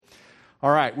All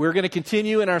right, we're going to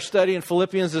continue in our study in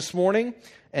Philippians this morning.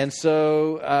 And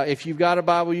so if you've got a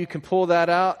Bible, you can pull that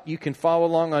out. You can follow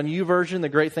along on YouVersion. The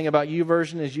great thing about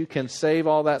YouVersion is you can save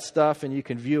all that stuff and you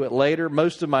can view it later.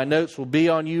 Most of my notes will be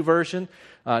on YouVersion.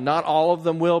 Not all of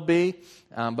them will be,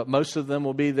 but most of them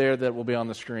will be there that will be on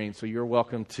the screen. So you're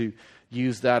welcome to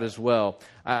use that as well.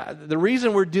 The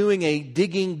reason we're doing a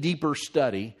digging deeper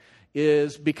study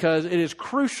is because it is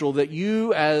crucial that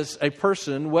you as a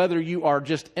person, whether you are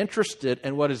just interested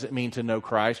in what does it mean to know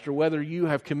Christ or whether you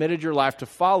have committed your life to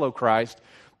follow Christ,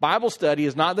 Bible study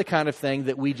is not the kind of thing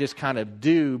that we just kind of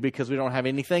do because we don't have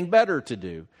anything better to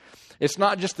do. It's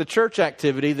not just the church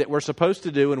activity that we're supposed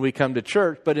to do when we come to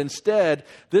church, but instead,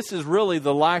 this is really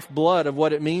the lifeblood of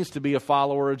what it means to be a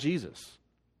follower of Jesus.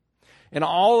 In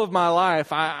all of my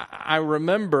life, I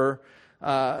remember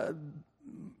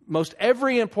most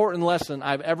every important lesson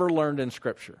I've ever learned in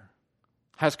Scripture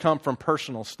has come from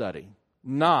personal study,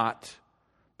 not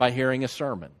by hearing a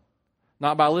sermon,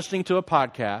 not by listening to a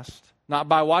podcast, not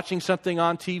by watching something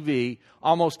on TV.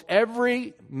 Almost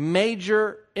every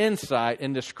major insight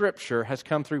into Scripture has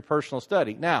come through personal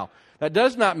study. Now, that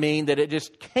does not mean that it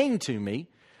just came to me.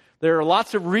 There are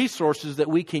lots of resources that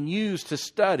we can use to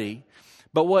study,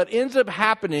 but what ends up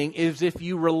happening is if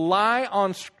you rely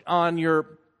on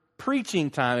your preaching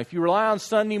time, if you rely on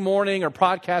Sunday morning or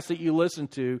podcasts that you listen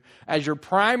to as your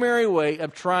primary way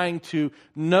of trying to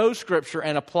know Scripture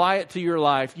and apply it to your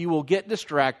life, you will get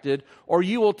distracted, or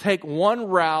you will take one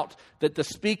route that the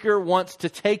speaker wants to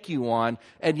take you on,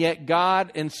 and yet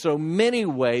God in so many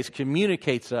ways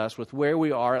communicates us with where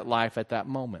we are at life at that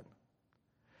moment.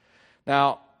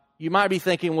 Now, you might be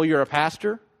thinking, well, you're a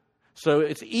pastor, so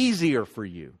it's easier for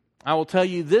you. I will tell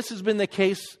you, this has been the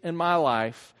case in my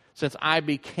life since I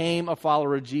became a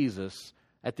follower of Jesus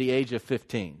at the age of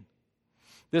 15.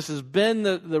 This has been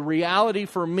the reality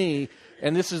for me,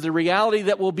 and this is the reality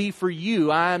that will be for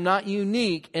you. I am not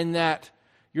unique in that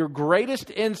your greatest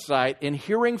insight in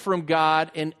hearing from God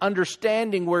and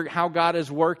understanding how God is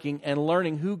working and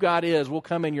learning who God is will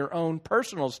come in your own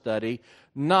personal study,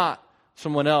 not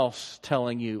someone else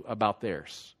telling you about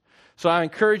theirs. So I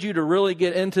encourage you to really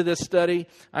get into this study.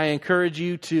 I encourage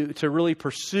you to really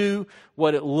pursue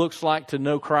what it looks like to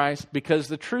know Christ, because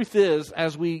the truth is,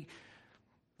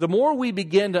 the more we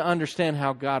begin to understand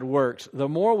how God works, the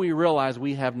more we realize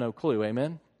we have no clue.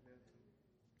 Amen?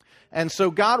 And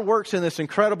so God works in this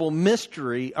incredible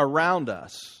mystery around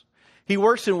us. He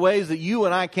works in ways that you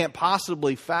and I can't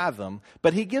possibly fathom,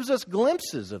 but He gives us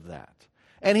glimpses of that.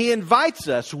 And He invites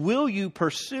us, will you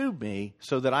pursue me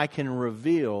so that I can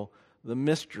reveal the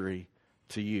mystery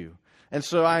to you? And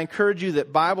so I encourage you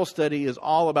that Bible study is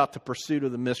all about the pursuit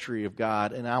of the mystery of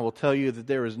God. And I will tell you that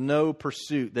there is no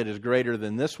pursuit that is greater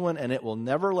than this one, and it will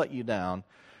never let you down.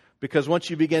 Because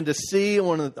once you begin to see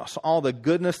all the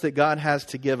goodness that God has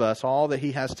to give us, all that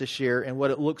He has to share, and what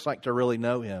it looks like to really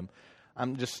know Him,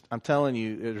 I'm telling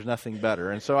you, there's nothing better.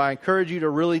 And so I encourage you to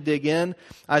really dig in.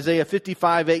 Isaiah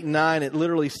 55, 8 and 9, it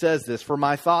literally says this: "For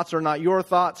my thoughts are not your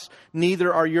thoughts,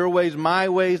 neither are your ways my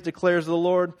ways, declares the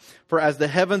Lord. For as the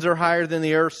heavens are higher than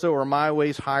the earth, so are my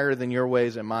ways higher than your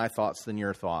ways, and my thoughts than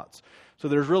your thoughts." So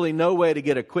there's really no way to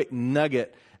get a quick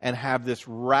nugget and have this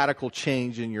radical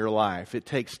change in your life. It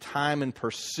takes time and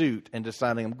pursuit and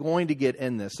deciding, I'm going to get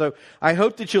in this. So I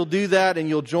hope that you'll do that and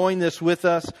you'll join this with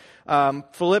us.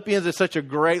 Philippians is such a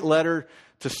great letter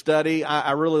to study.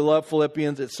 I really love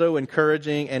Philippians. It's so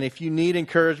encouraging. And if you need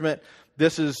encouragement,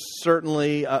 this is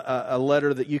certainly a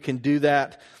letter that you can do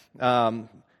that.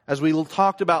 As we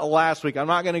talked about last week, I'm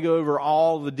not going to go over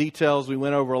all the details we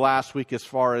went over last week as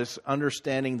far as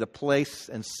understanding the place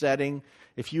and setting.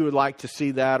 If you would like to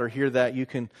see that or hear that, you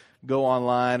can go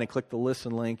online and click the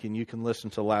listen link and you can listen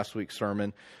to last week's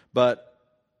sermon. But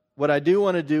what I do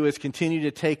want to do is continue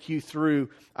to take you through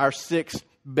our 6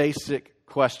 basic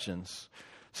questions.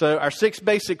 So our 6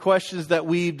 basic questions that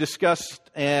we've discussed,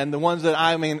 and the ones that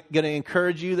I'm going to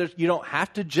encourage you, you don't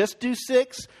have to just do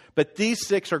 6, but these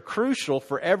 6 are crucial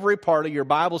for every part of your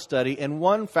Bible study in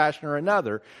one fashion or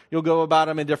another. You'll go about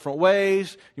them in different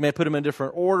ways. You may put them in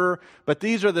different order. But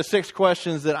these are the 6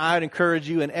 questions that I'd encourage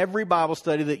you in every Bible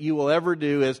study that you will ever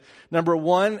do is, number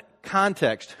 1,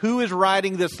 context. Who is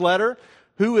writing this letter?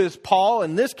 Who is Paul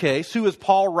in this case? Who is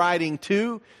Paul writing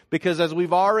to? Because as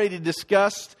we've already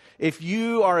discussed, if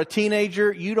you are a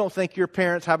teenager, you don't think your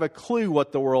parents have a clue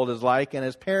what the world is like. And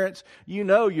as parents, you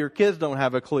know your kids don't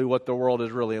have a clue what the world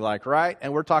is really like, right?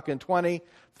 And we're talking 20,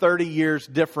 30 years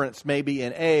difference maybe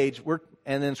in age.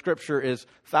 And then Scripture is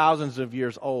thousands of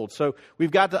years old. So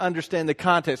we've got to understand the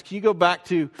context.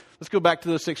 Let's go back to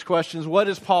those 6 questions. What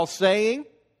is Paul saying?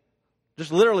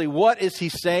 Just literally, what is he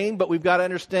saying? But we've got to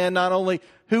understand not only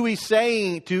who he's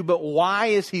saying it to, but why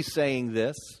is he saying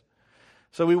this?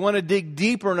 So we want to dig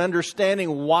deeper in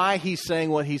understanding why he's saying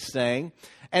what he's saying.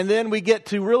 And then we get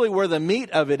to really where the meat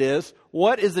of it is.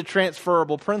 What is the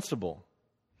transferable principle?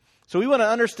 So we want to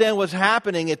understand what's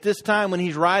happening at this time when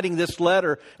he's writing this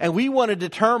letter. And we want to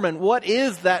determine what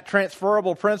is that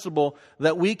transferable principle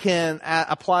that we can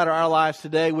apply to our lives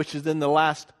today, which is then the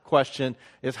last question,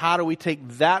 is how do we take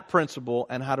that principle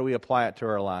and how do we apply it to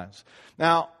our lives?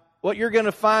 Now, what you're going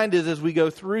to find is as we go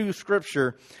through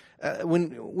Scripture,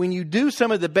 when you do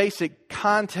some of the basic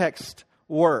context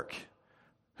work,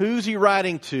 who's he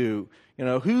writing to? You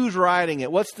know, who's writing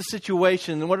it? What's the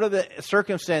situation? And what are the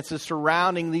circumstances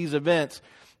surrounding these events?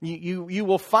 You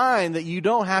will find that you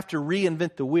don't have to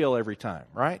reinvent the wheel every time,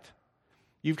 right?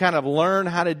 You've kind of learned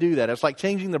how to do that. It's like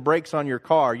changing the brakes on your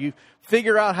car. You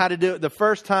figure out how to do it the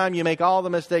first time, you make all the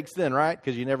mistakes then, right?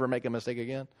 Because you never make a mistake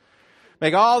again.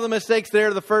 Make all the mistakes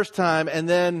there the first time, and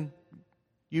then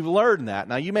you've learned that.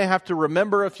 Now, you may have to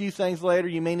remember a few things later.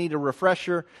 You may need a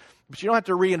refresher. But you don't have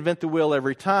to reinvent the wheel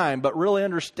every time. But really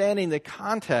understanding the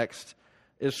context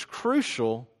is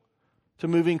crucial to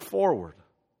moving forward.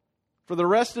 For the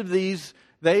rest of these,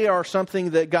 they are something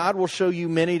that God will show you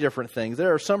many different things.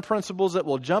 There are some principles that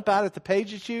will jump out at the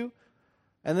page at you.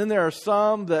 And then there are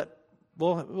some that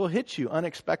will hit you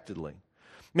unexpectedly.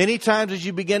 Many times as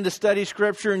you begin to study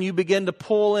Scripture and you begin to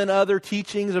pull in other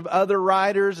teachings of other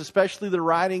writers, especially the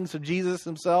writings of Jesus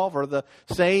himself or the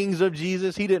sayings of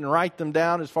Jesus. He didn't write them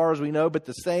down as far as we know, but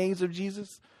the sayings of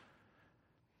Jesus.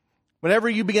 Whenever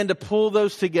you begin to pull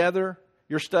those together,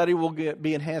 your study will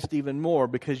be enhanced even more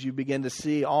because you begin to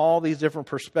see all these different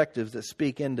perspectives that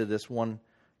speak into this one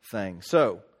thing.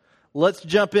 So, let's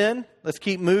jump in. Let's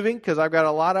keep moving because I've got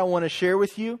a lot I want to share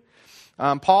with you.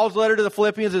 Paul's letter to the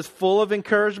Philippians is full of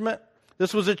encouragement.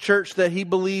 This was a church that he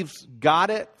believes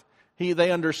got it. They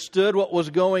understood what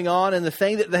was going on. And the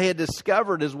thing that they had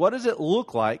discovered is, what does it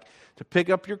look like to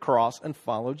pick up your cross and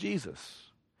follow Jesus?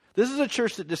 This is a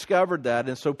church that discovered that.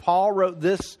 And so Paul wrote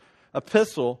this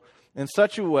epistle in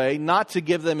such a way, not to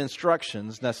give them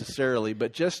instructions necessarily,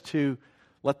 but just to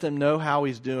let them know how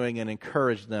he's doing and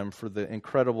encourage them for the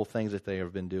incredible things that they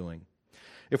have been doing.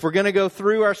 If we're going to go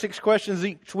through our 6 questions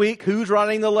each week, who's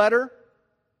writing the letter?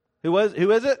 Who is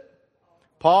it?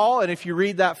 Paul. And if you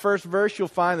read that first verse, you'll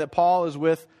find that Paul is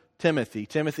with Timothy.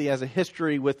 Timothy has a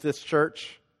history with this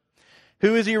church.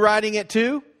 Who is he writing it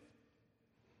to?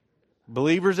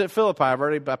 Believers at Philippi.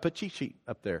 I put cheat sheet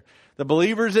up there. The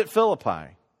believers at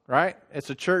Philippi, right? It's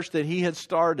a church that he had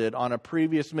started on a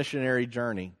previous missionary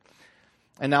journey.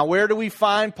 And now where do we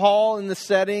find Paul in the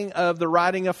setting of the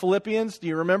writing of Philippians? Do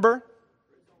you remember?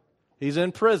 He's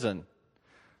in prison.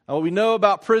 Now, what we know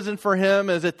about prison for him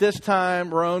is at this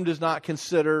time, Rome does not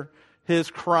consider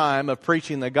his crime of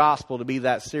preaching the gospel to be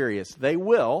that serious. They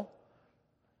will.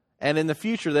 And in the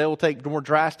future, they will take more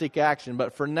drastic action.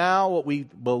 But for now, what we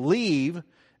believe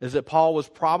is that Paul was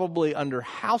probably under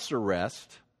house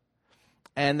arrest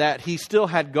and that he still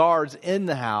had guards in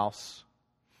the house.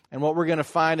 And what we're going to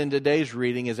find in today's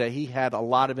reading is that he had a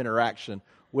lot of interaction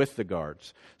with the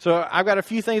guards. So I've got a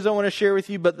few things I want to share with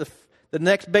you, but the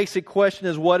next basic question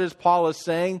is, what is Paul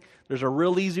saying? There's a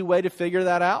real easy way to figure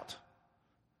that out.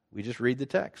 We just read the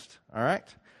text. All right?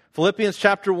 Philippians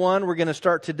chapter 1, we're going to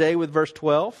start today with verse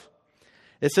 12.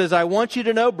 It says, I want you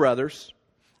to know, brothers,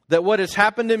 that what has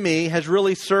happened to me has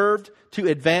really served to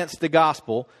advance the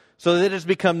gospel, so that it has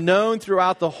become known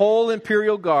throughout the whole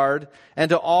imperial guard and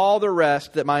to all the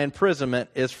rest that my imprisonment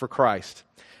is for Christ.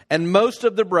 And most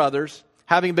of the brothers,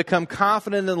 having become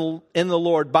confident in the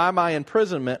Lord by my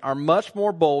imprisonment, are much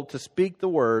more bold to speak the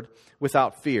word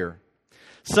without fear.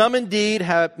 Some indeed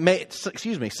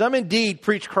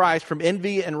preach Christ from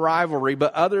envy and rivalry,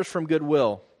 but others from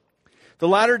goodwill. The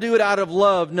latter do it out of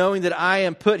love, knowing that I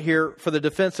am put here for the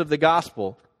defense of the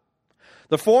gospel.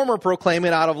 The former proclaim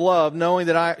it out of love, knowing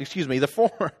that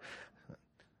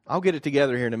I'll get it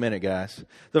together here in a minute, guys.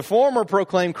 The former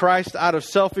proclaim Christ out of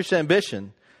selfish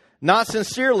ambition, not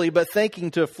sincerely, but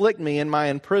thinking to afflict me in my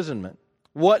imprisonment.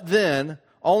 What then?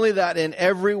 Only that in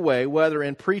every way, whether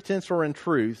in pretense or in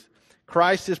truth,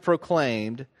 Christ is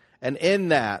proclaimed, and in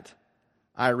that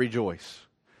I rejoice.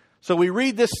 So we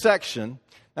read this section.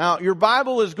 Now, your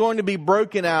Bible is going to be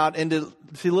broken out into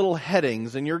little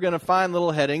headings, and you're going to find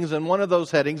little headings, and one of those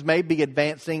headings may be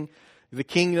advancing the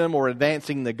kingdom or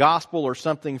advancing the gospel or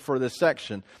something for this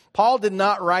section. Paul did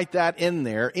not write that in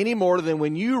there any more than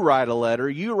when you write a letter,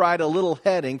 you write a little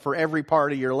heading for every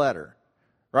part of your letter.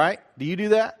 Right? Do you do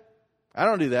that? I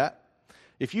don't do that.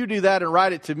 If you do that and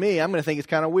write it to me, I'm going to think it's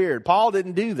kind of weird. Paul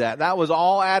didn't do that. That was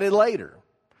all added later.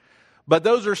 But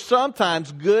those are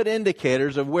sometimes good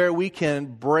indicators of where we can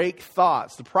break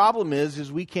thoughts. The problem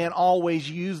is we can't always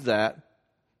use that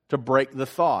to break the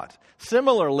thought.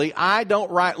 Similarly, I don't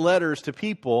write letters to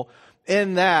people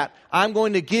in that I'm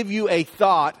going to give you a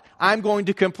thought, I'm going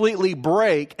to completely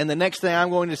break, and the next thing I'm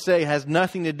going to say has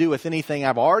nothing to do with anything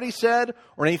I've already said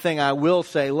or anything I will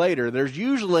say later. There's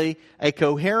usually a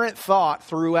coherent thought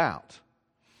throughout.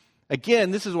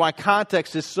 Again, this is why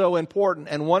context is so important,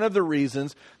 and one of the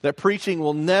reasons that preaching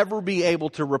will never be able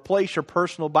to replace your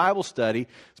personal Bible study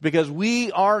is because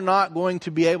we are not going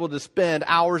to be able to spend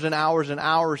hours and hours and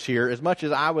hours here. As much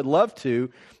as I would love to,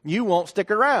 you won't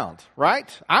stick around, right?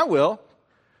 I will,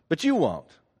 but you won't.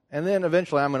 And then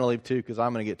eventually I'm going to leave too because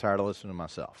I'm going to get tired of listening to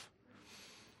myself.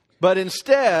 But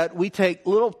instead, we take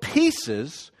little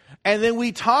pieces and then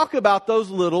we talk about those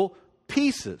little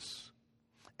pieces.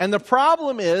 And the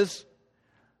problem is,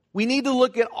 we need to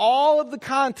look at all of the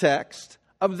context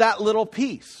of that little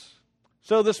piece.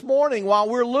 So this morning, while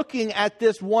we're looking at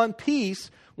this one piece,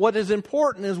 what is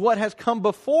important is what has come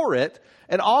before it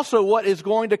and also what is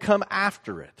going to come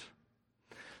after it.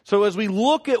 So as we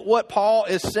look at what Paul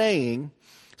is saying,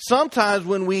 sometimes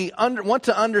when we want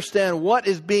to understand what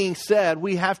is being said,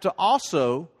 we have to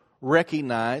also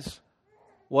recognize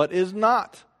what is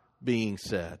not being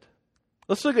said.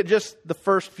 Let's look at just the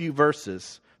first few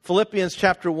verses. Philippians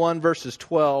chapter 1, verses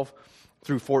 12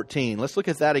 through 14. Let's look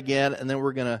at that again, and then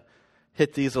we're going to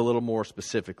hit these a little more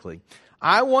specifically.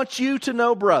 I want you to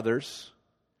know, brothers,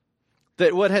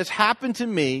 that what has happened to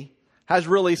me has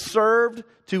really served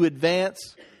to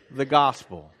advance the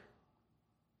gospel.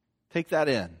 Take that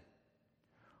in.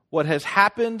 What has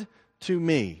happened to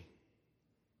me.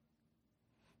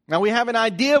 Now we have an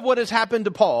idea of what has happened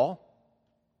to Paul.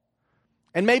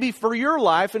 And maybe for your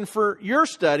life and for your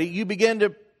study, you begin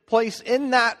to place in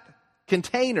that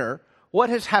container what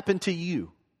has happened to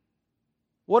you.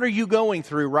 What are you going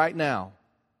through right now?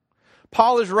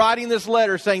 Paul is writing this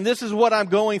letter saying, this is what I'm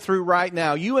going through right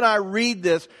now. You and I read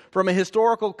this from a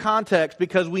historical context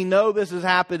because we know this has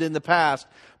happened in the past.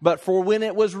 But for when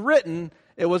it was written,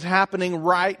 it was happening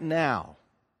right now.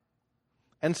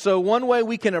 And so one way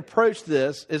we can approach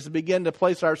this is to begin to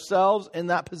place ourselves in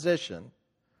that position.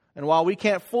 And while we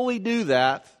can't fully do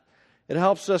that, it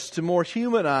helps us to more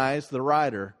humanize the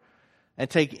writer and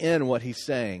take in what he's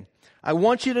saying. I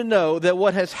want you to know that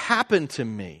what has happened to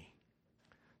me,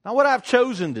 not what I've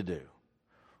chosen to do,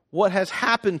 what has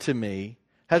happened to me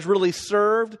has really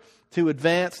served to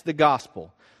advance the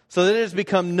gospel, so that it has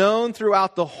become known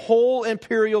throughout the whole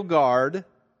imperial guard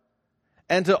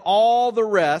and to all the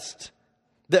rest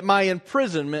that my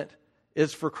imprisonment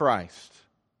is for Christ.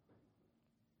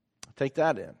 Take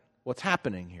that in. What's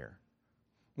happening here?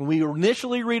 When we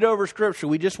initially read over Scripture,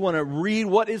 we just want to read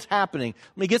what is happening.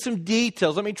 Let me get some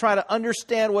details. Let me try to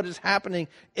understand what is happening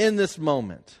in this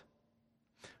moment.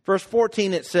 Verse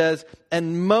 14, it says,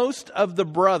 and most of the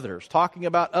brothers, talking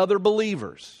about other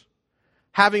believers,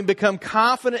 having become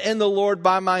confident in the Lord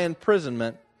by my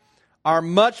imprisonment, are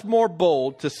much more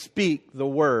bold to speak the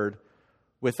word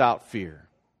without fear.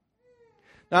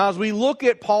 Now, as we look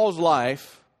at Paul's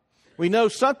life, we know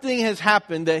something has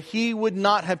happened that he would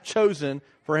not have chosen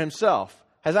for himself.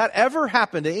 Has that ever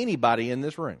happened to anybody in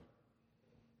this room?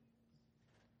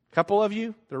 A couple of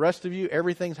you, the rest of you,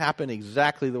 everything's happened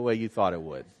exactly the way you thought it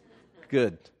would.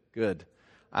 Good, good.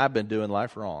 I've been doing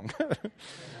life wrong.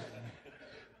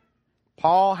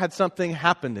 Paul had something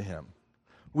happen to him.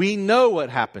 We know what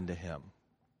happened to him.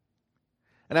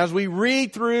 And as we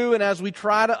read through and as we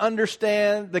try to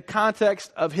understand the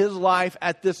context of his life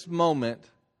at this moment,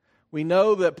 we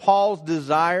know that Paul's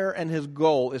desire and his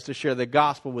goal is to share the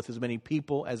gospel with as many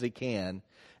people as he can.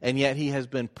 And yet he has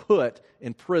been put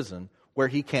in prison where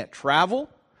he can't travel,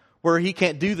 where he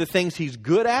can't do the things he's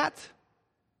good at,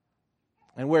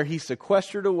 and where he's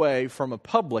sequestered away from a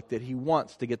public that he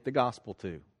wants to get the gospel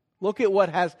to. Look at what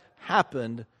has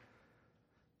happened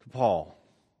to Paul.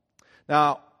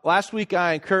 Now, last week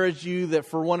I encouraged you that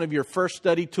for one of your first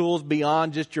study tools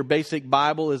beyond just your basic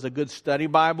Bible is a good study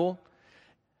Bible.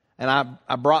 And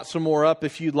I brought some more up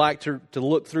if you'd like to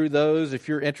look through those if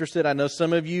you're interested. I know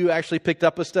some of you actually picked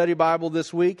up a study Bible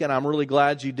this week, and I'm really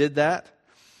glad you did that.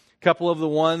 A couple of the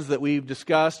ones that we've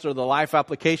discussed are the Life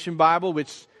Application Bible,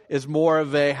 which is more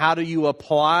of a how do you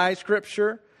apply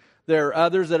Scripture. There are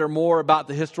others that are more about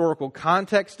the historical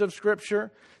context of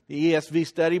Scripture. The ESV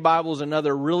Study Bible is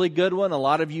another really good one. A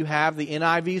lot of you have the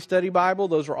NIV Study Bible.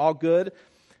 Those are all good.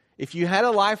 If you had a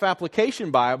Life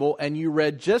Application Bible and you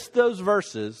read just those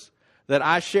verses that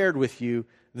I shared with you,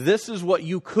 this is what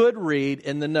you could read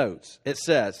in the notes. It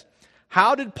says,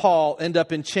 how did Paul end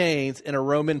up in chains in a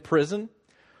Roman prison?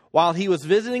 While he was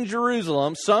visiting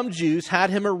Jerusalem, some Jews had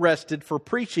him arrested for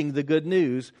preaching the good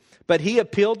news, but he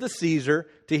appealed to Caesar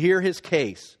to hear his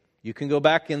case. You can go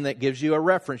back and that gives you a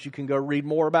reference. You can go read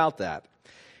more about that.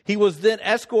 He was then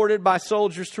escorted by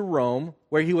soldiers to Rome,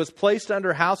 where he was placed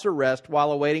under house arrest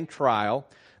while awaiting trial,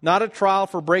 not a trial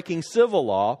for breaking civil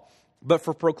law, but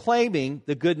for proclaiming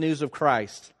the good news of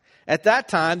Christ. At that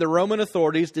time, the Roman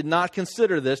authorities did not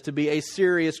consider this to be a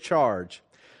serious charge.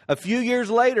 A few years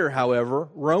later, however,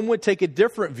 Rome would take a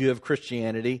different view of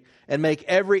Christianity and make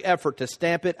every effort to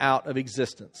stamp it out of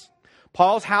existence.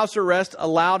 Paul's house arrest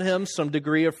allowed him some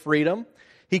degree of freedom.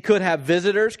 He could have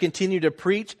visitors, continue to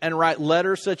preach, and write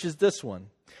letters such as this one.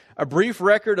 A brief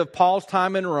record of Paul's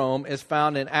time in Rome is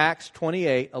found in Acts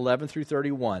 28:11 through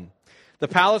 31. The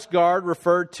palace guard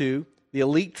referred to the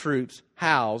elite troops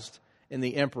housed in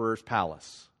the emperor's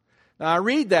palace. Now, I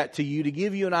read that to you to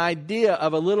give you an idea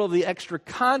of a little of the extra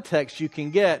context you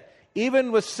can get,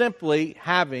 even with simply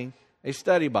having a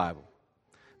study Bible.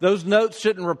 Those notes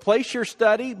shouldn't replace your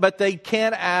study, but they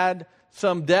can add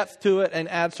some depth to it and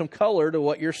add some color to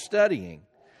what you're studying.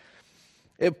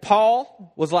 If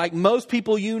Paul was like most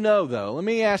people you know, though, let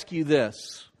me ask you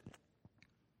this.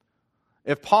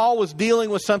 If Paul was dealing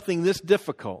with something this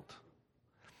difficult,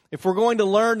 if we're going to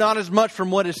learn not as much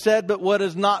from what is said, but what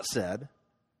is not said,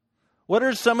 what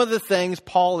are some of the things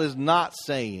Paul is not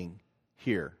saying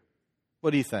here?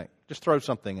 What do you think? Just throw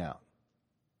something out.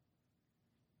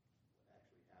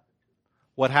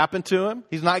 What happened to him?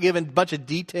 He's not giving a bunch of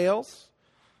details.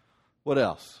 What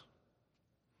else?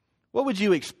 What would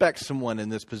you expect someone in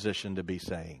this position to be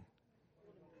saying?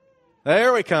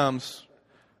 There he comes.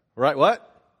 Right, what?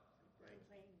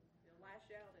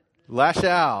 Lash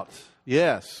out.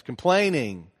 Yes.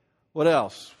 Complaining. What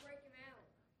else?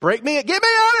 Break me. Get me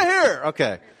out of here.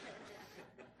 Okay.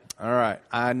 All right.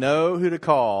 I know who to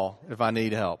call if I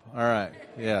need help. All right.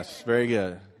 Yes. Very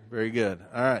good. Very good.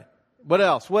 All right. What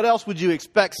else? What else would you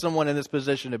expect someone in this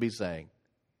position to be saying?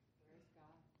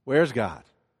 Where's God?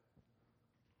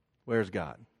 Where's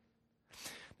God?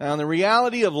 Now, in the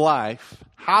reality of life,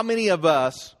 how many of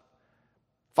us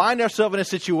find ourselves in a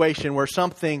situation where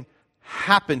something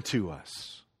happened to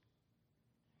us?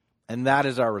 And that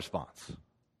is our response.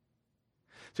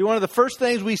 See, one of the first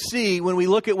things we see when we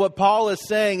look at what Paul is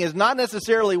saying is not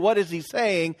necessarily what is he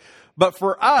saying, but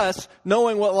for us,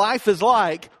 knowing what life is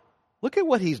like, look at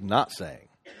what he's not saying.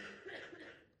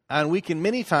 And we can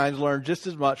many times learn just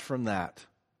as much from that.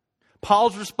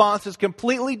 Paul's response is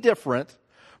completely different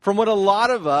from what a lot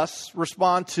of us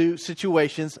respond to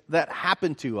situations that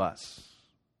happen to us.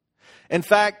 In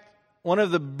fact, one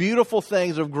of the beautiful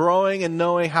things of growing and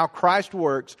knowing how Christ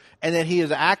works and that He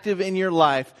is active in your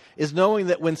life is knowing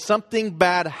that when something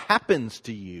bad happens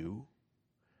to you,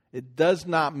 it does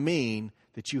not mean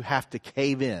that you have to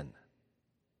cave in.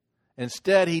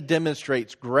 Instead, He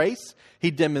demonstrates grace,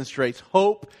 He demonstrates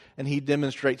hope, and He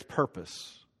demonstrates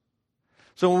purpose.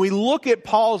 So when we look at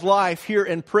Paul's life here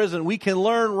in prison, we can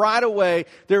learn right away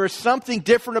there is something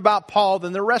different about Paul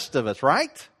than the rest of us,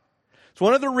 right? It's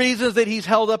one of the reasons that he's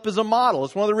held up as a model.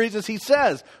 It's one of the reasons he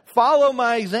says, follow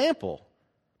my example.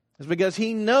 It's because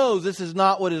he knows this is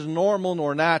not what is normal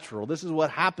nor natural. This is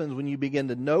what happens when you begin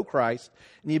to know Christ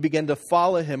and you begin to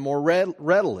follow Him more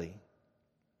readily.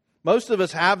 Most of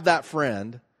us have that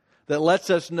friend that lets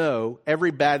us know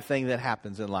every bad thing that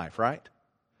happens in life, right?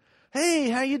 Hey,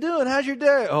 how you doing? How's your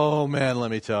day? Oh, man,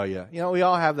 let me tell you. You know, we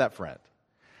all have that friend.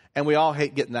 And we all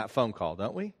hate getting that phone call,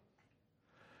 don't we?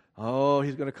 Oh,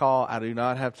 he's going to call. I do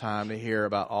not have time to hear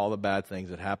about all the bad things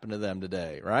that happened to them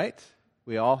today, right?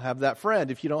 We all have that friend.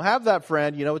 If you don't have that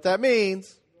friend, you know what that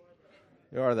means.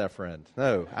 You are that friend.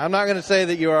 No, I'm not going to say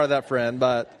that you are that friend,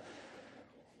 but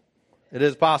it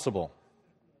is possible.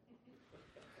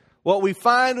 What we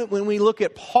find when we look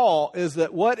at Paul is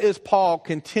that what is Paul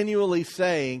continually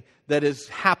saying that is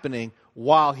happening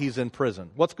while he's in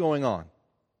prison? What's going on?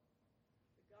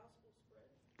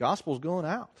 Gospel's going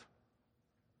out.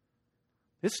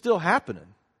 It's still happening.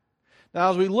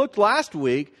 Now, as we looked last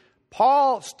week,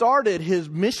 Paul started his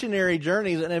missionary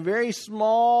journeys in a very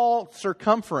small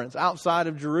circumference outside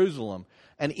of Jerusalem.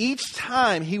 And each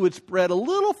time he would spread a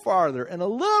little farther and a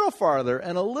little farther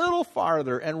and a little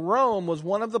farther. And Rome was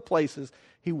one of the places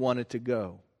he wanted to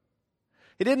go.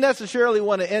 He didn't necessarily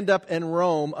want to end up in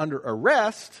Rome under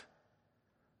arrest,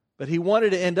 but he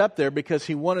wanted to end up there because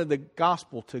he wanted the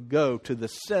gospel to go to the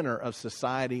center of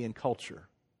society and culture.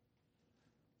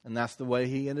 And that's the way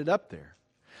he ended up there.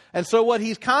 And so what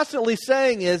he's constantly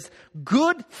saying is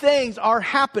good things are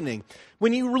happening.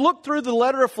 When you look through the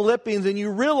letter of Philippians and you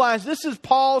realize this is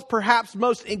Paul's perhaps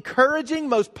most encouraging,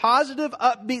 most positive,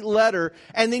 upbeat letter,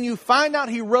 and then you find out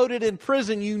he wrote it in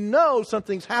prison, you know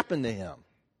something's happened to him.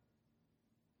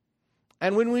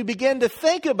 And when we begin to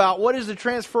think about what is the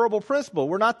transferable principle,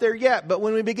 we're not there yet, but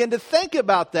when we begin to think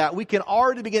about that, we can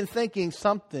already begin thinking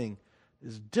something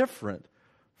is different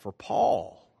for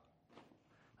Paul.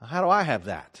 Now, how do I have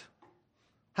that?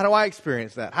 How do I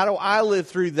experience that? How do I live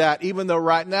through that, even though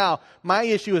right now my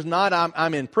issue is not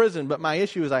I'm in prison, but my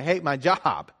issue is I hate my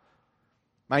job.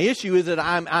 My issue is that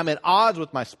I'm at odds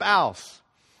with my spouse.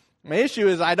 My issue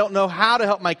is I don't know how to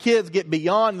help my kids get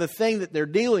beyond the thing that they're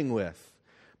dealing with.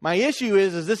 My issue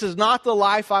is this is not the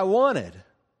life I wanted.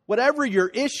 Whatever your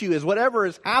issue is, whatever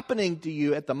is happening to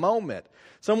you at the moment,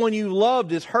 someone you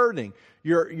loved is hurting,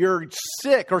 you're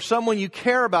sick, or someone you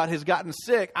care about has gotten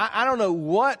sick. I don't know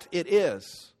what it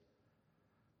is.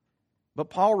 But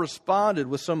Paul responded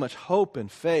with so much hope and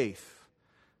faith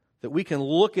that we can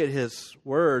look at his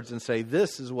words and say,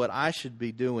 this is what I should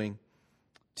be doing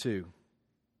too.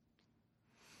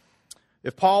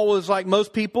 If Paul was like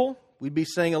most people, we'd be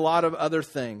saying a lot of other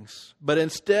things. But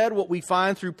instead, what we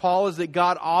find through Paul is that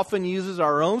God often uses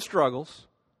our own struggles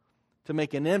to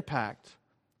make an impact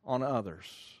on others.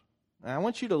 And I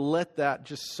want you to let that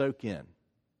just soak in.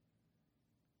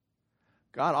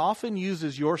 God often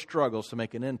uses your struggles to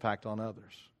make an impact on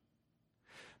others.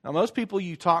 Now, most people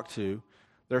you talk to,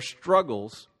 their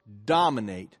struggles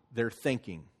dominate their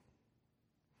thinking.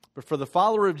 But for the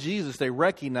follower of Jesus, they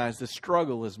recognize the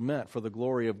struggle is meant for the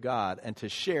glory of God and to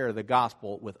share the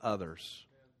gospel with others.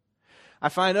 I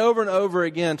find over and over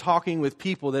again talking with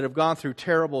people that have gone through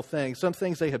terrible things. Some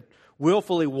things they have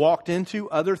willfully walked into.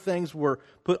 Other things were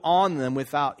put on them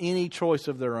without any choice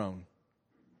of their own.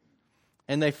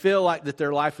 And they feel like that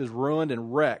their life is ruined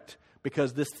and wrecked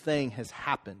because this thing has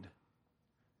happened.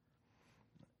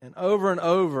 And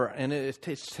over, and it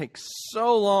takes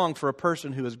so long for a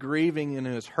person who is grieving and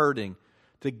who is hurting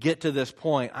to get to this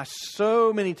point. I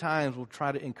so many times will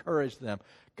try to encourage them.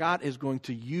 God is going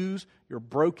to use your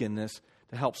brokenness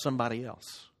to help somebody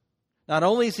else. Not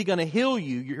only is He going to heal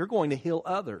you, you're going to heal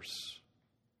others.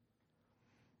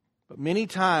 But many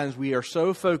times we are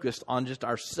so focused on just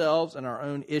ourselves and our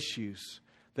own issues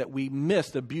that we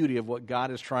miss the beauty of what God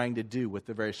is trying to do with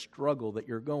the very struggle that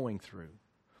you're going through.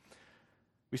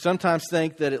 We sometimes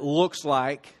think that it looks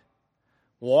like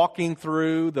walking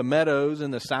through the meadows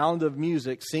and the sound of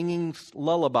music, singing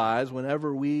lullabies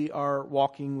whenever we are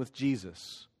walking with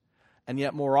Jesus. And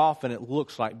yet more often it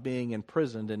looks like being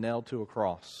imprisoned and nailed to a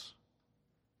cross.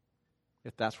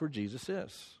 If that's where Jesus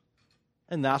is.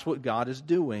 And that's what God is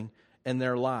doing in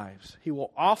their lives. He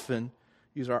will often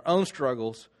use our own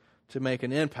struggles to make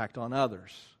an impact on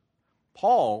others.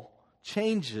 Paul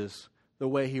changes the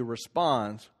way he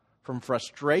responds from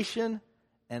frustration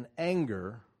and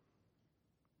anger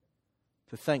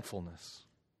to thankfulness.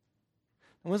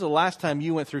 When was the last time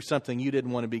you went through something you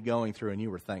didn't want to be going through and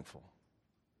you were thankful?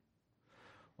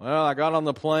 Well, I got on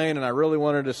the plane and I really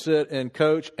wanted to sit and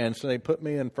coach, and so they put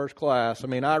me in first class. I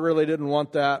mean, I really didn't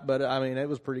want that, but I mean, it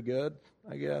was pretty good,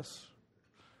 I guess.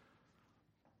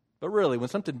 But really, when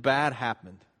something bad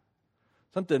happened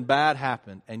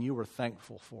and you were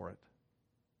thankful for it.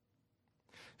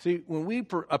 See, when we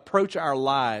approach our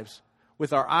lives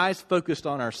with our eyes focused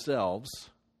on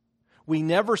ourselves, we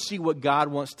never see what God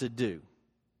wants to do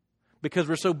because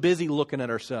we're so busy looking at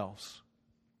ourselves.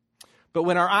 But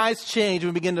when our eyes change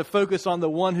and we begin to focus on the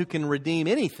one who can redeem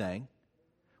anything,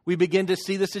 we begin to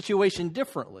see the situation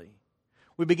differently.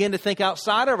 We begin to think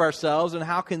outside of ourselves and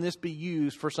how can this be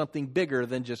used for something bigger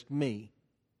than just me?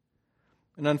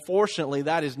 And unfortunately,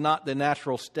 that is not the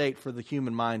natural state for the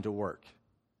human mind to work.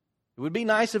 It would be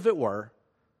nice if it were,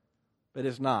 but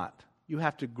it's not. You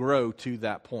have to grow to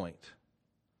that point.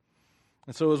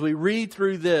 And so as we read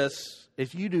through this,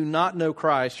 if you do not know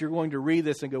Christ, you're going to read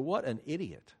this and go, what an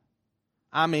idiot.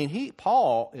 I mean,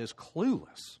 Paul is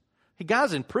clueless. He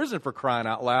guy's in prison for crying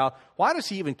out loud. Why does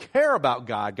he even care about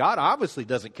God? God obviously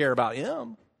doesn't care about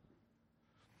him.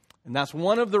 And that's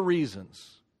one of the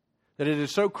reasons that it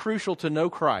is so crucial to know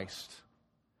Christ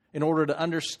in order to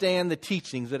understand the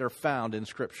teachings that are found in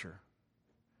Scripture.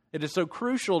 It is so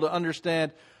crucial to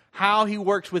understand how He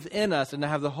works within us and to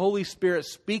have the Holy Spirit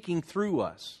speaking through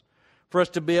us for us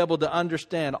to be able to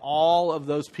understand all of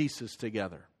those pieces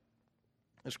together.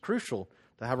 It's crucial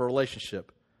to have a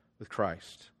relationship with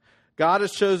Christ. God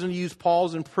has chosen to use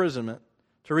Paul's imprisonment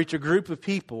to reach a group of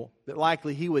people that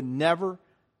likely he would never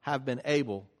have been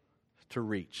able to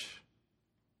reach.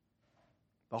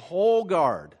 The whole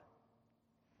guard.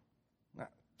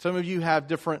 Some of you have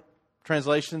different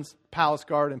translations, palace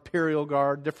guard, imperial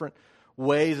guard, different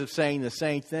ways of saying the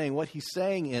same thing. What he's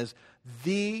saying is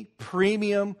the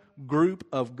premium group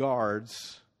of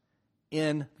guards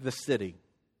in the city.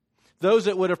 Those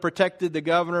that would have protected the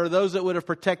governor, those that would have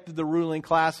protected the ruling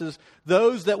classes,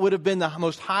 those that would have been the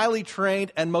most highly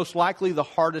trained and most likely the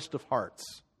hardest of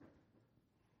hearts.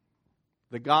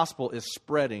 The gospel is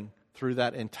spreading through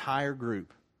that entire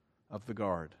group of the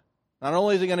guard. Not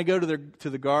only is it going to go to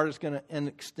the guard, it's going to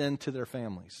extend to their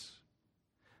families.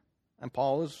 And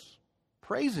Paul is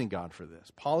praising God for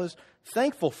this. Paul is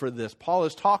thankful for this. Paul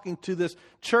is talking to this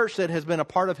church that has been a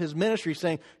part of his ministry,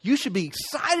 saying, you should be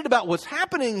excited about what's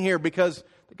happening here because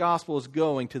the gospel is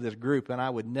going to this group, and I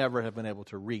would never have been able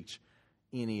to reach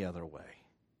any other way.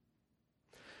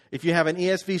 If you have an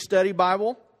ESV study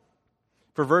Bible,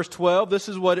 for verse 12, this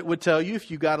is what it would tell you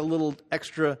if you got a little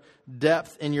extra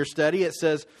depth in your study. It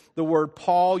says the word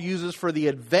Paul uses for the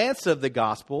advance of the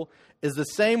gospel is the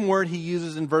same word he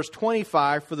uses in verse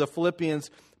 25 for the Philippians'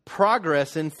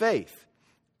 progress in faith.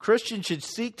 Christians should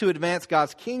seek to advance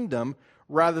God's kingdom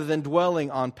rather than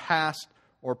dwelling on past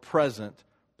or present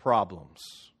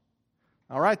problems.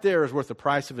 Now, right there is worth the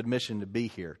price of admission to be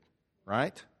here,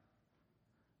 right?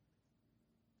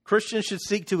 Christians should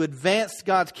seek to advance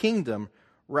God's kingdom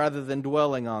rather than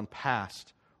dwelling on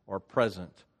past or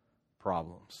present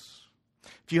problems.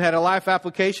 If you had a Life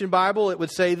Application Bible, it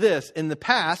would say this: in the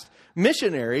past,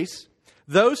 missionaries,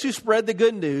 those who spread the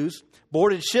good news,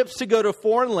 boarded ships to go to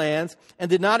foreign lands and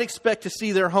did not expect to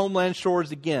see their homeland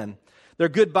shores again. Their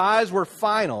goodbyes were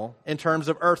final in terms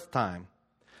of earth time.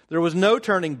 There was no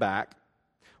turning back.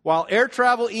 While air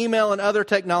travel, email, and other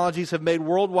technologies have made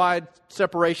worldwide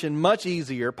separation much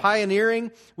easier, pioneering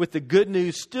with the good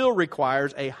news still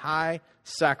requires a high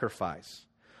sacrifice.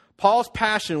 Paul's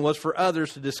passion was for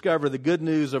others to discover the good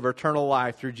news of eternal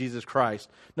life through Jesus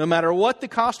Christ, no matter what the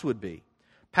cost would be.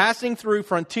 Passing through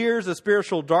frontiers of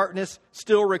spiritual darkness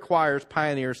still requires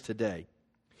pioneers today.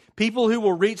 People who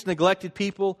will reach neglected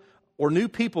people or new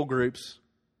people groups,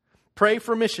 pray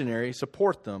for missionaries,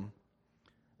 support them,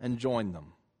 and join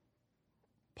them.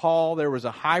 Paul, there was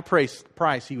a high price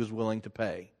he was willing to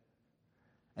pay.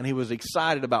 And he was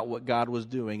excited about what God was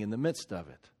doing in the midst of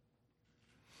it.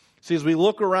 See, as we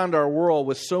look around our world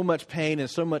with so much pain and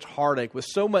so much heartache, with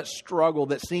so much struggle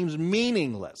that seems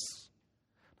meaningless,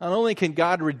 not only can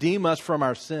God redeem us from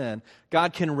our sin,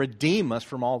 God can redeem us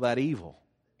from all that evil.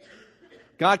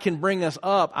 God can bring us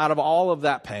up out of all of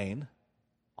that pain,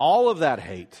 all of that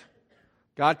hate.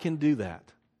 God can do that.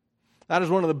 That is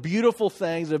one of the beautiful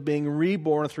things of being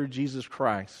reborn through Jesus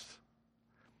Christ.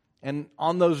 And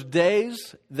on those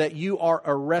days that you are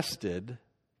arrested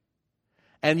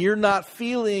and you're not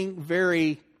feeling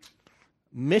very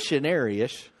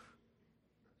missionary-ish,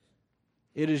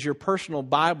 it is your personal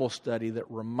Bible study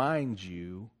that reminds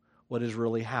you what is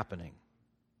really happening.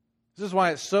 This is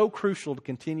why it's so crucial to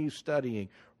continue studying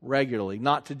regularly,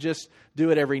 not to just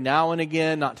do it every now and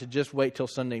again, not to just wait till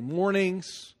Sunday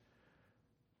mornings.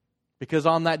 Because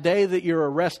on that day that you're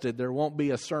arrested, there won't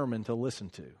be a sermon to listen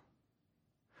to.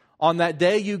 On that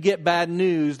day you get bad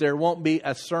news, there won't be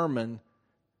a sermon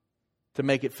to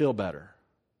make it feel better.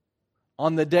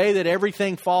 On the day that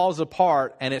everything falls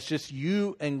apart and it's just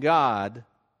you and God,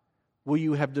 will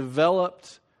you have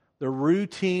developed the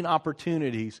routine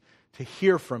opportunities to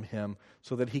hear from Him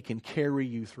so that He can carry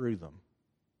you through them?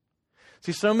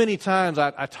 See, so many times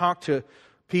I talk to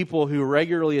people who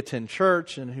regularly attend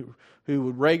church and who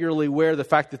would regularly wear the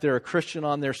fact that they're a Christian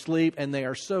on their sleeve, and they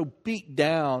are so beat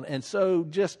down and so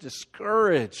just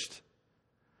discouraged.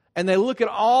 And they look at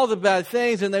all the bad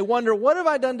things and they wonder, what have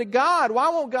I done to God? Why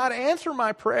won't God answer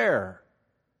my prayer?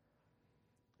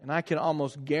 And I can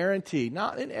almost guarantee,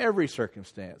 not in every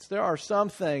circumstance, there are some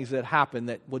things that happen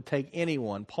that would take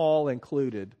anyone, Paul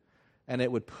included, and it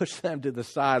would push them to the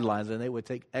sidelines, and they would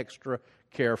take extra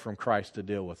care from Christ to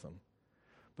deal with them.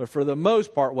 But for the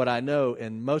most part, what I know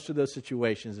in most of those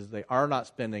situations is they are not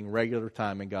spending regular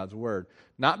time in God's Word.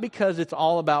 Not because it's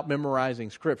all about memorizing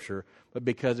Scripture, but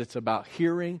because it's about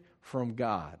hearing from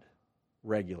God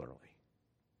regularly.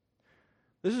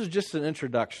 This is just an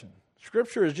introduction.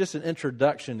 Scripture is just an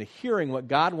introduction to hearing what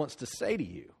God wants to say to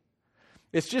you.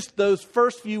 It's just those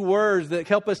first few words that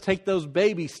help us take those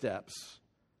baby steps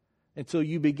until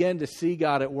you begin to see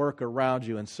God at work around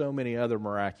you in so many other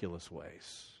miraculous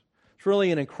ways. It's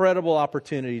really an incredible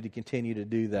opportunity to continue to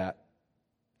do that.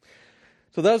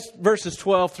 So those verses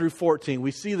 12 through 14,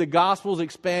 we see the Gospels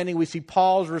expanding. We see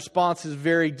Paul's response is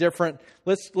very different.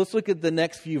 Let's look at the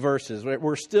next few verses.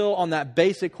 We're still on that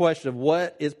basic question of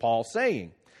what is Paul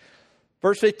saying.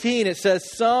 Verse 15, it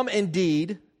says, some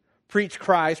indeed preach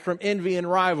Christ from envy and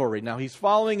rivalry. Now, he's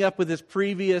following up with his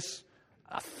previous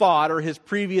thought or his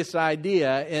previous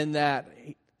idea in that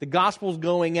the gospel's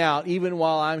going out even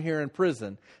while I'm here in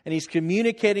prison. And he's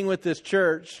communicating with this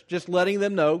church, just letting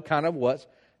them know kind of what's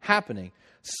happening.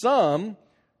 Some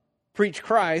preach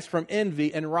Christ from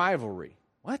envy and rivalry.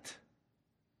 What?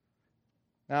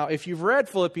 Now, if you've read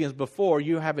Philippians before,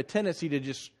 you have a tendency to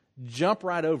just jump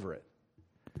right over it.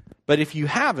 But if you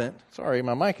haven't, sorry,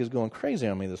 my mic is going crazy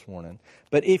on me this morning.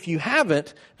 But if you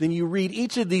haven't, then you read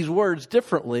each of these words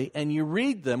differently and you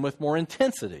read them with more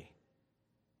intensity.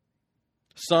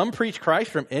 Some preach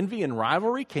Christ from envy and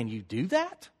rivalry. Can you do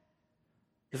that?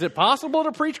 Is it possible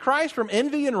to preach Christ from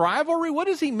envy and rivalry? What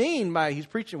does he mean by he's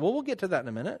preaching? Well, we'll get to that in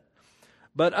a minute.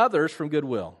 But others from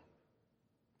goodwill.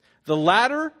 The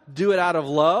latter do it out of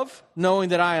love, knowing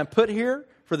that I am put here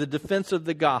for the defense of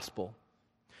the gospel.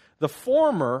 The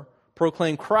former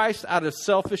proclaim Christ out of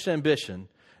selfish ambition,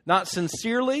 not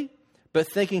sincerely, but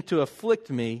thinking to afflict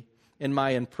me in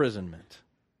my imprisonment.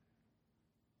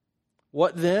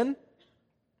 What then?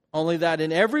 Only that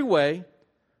in every way,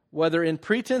 whether in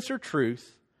pretense or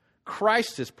truth,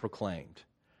 Christ is proclaimed,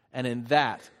 and in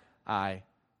that I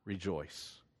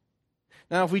rejoice.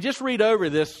 Now, if we just read over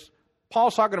this,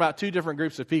 Paul's talking about two different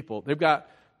groups of people. They've got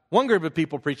one group of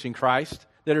people preaching Christ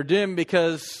that are doing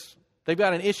because they've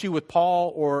got an issue with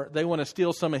Paul or they want to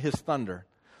steal some of his thunder.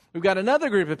 We've got another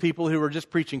group of people who are just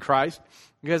preaching Christ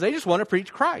because they just want to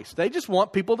preach Christ. They just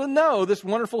want people to know this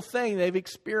wonderful thing they've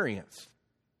experienced.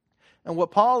 And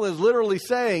what Paul is literally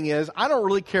saying is, I don't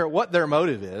really care what their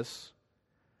motive is.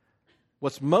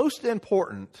 What's most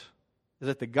important is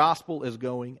that the gospel is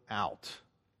going out.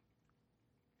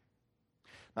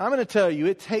 Now, I'm going to tell you,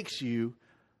 it takes you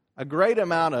a great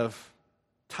amount of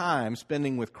time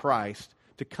spending with Christ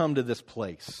to come to this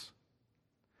place.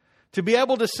 To be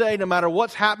able to say, no matter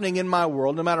what's happening in my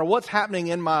world, no matter what's happening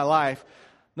in my life,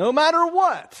 no matter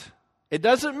what, it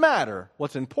doesn't matter.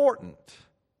 What's important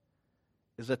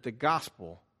is that the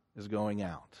gospel is going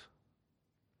out.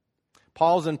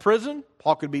 Paul's in prison.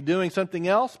 Paul could be doing something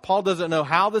else. Paul doesn't know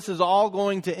how this is all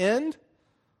going to end.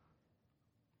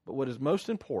 But what is most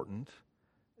important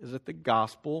is that the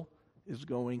gospel is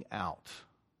going out.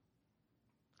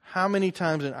 How many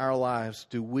times in our lives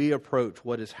do we approach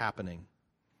what is happening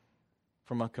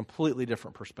from a completely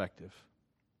different perspective?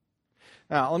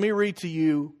 Now, let me read to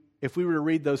you, if we were to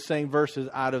read those same verses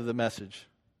out of the Message.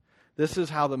 This is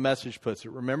how the Message puts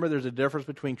it. Remember, there's a difference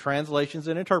between translations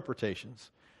and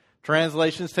interpretations.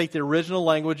 Translations take the original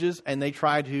languages and they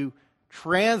try to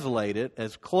translate it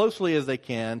as closely as they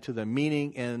can to the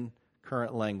meaning in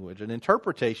current language. An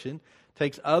interpretation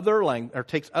takes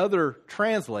other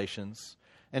translations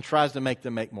and tries to make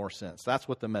them make more sense. That's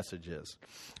what the Message is.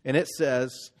 And it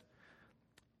says,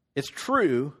 it's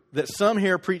true that some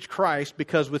here preach Christ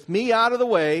because with me out of the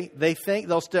way, they think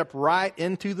they'll step right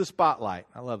into the spotlight.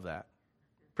 I love that.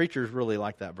 Preachers really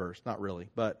like that verse. Not really,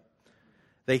 but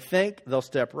they think they'll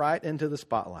step right into the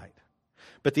spotlight.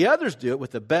 But the others do it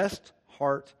with the best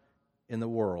heart in the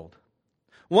world.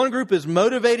 One group is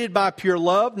motivated by pure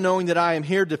love, knowing that I am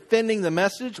here defending the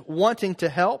message, wanting to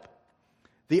help.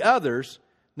 The others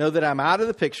know that I'm out of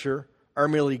the picture, are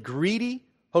merely greedy,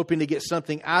 hoping to get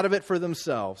something out of it for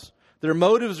themselves. Their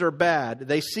motives are bad.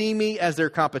 They see me as their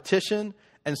competition,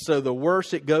 and so the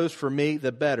worse it goes for me,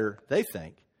 the better, they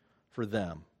think, for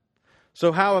them.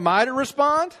 So how am I to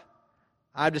respond?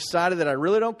 I've decided that I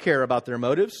really don't care about their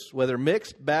motives, whether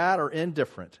mixed, bad, or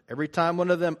indifferent. Every time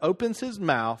one of them opens his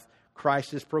mouth,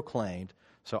 Christ is proclaimed.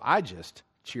 So I just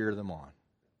cheer them on.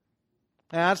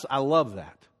 And I love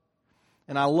that.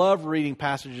 And I love reading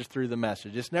passages through the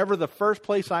Message. It's never the first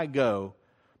place I go,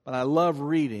 but I love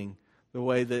reading the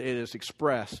way that it is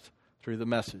expressed through the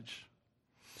Message.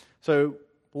 So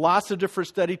lots of different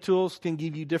study tools can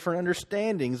give you different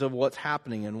understandings of what's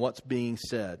happening and what's being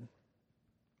said.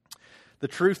 The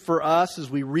truth for us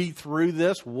as we read through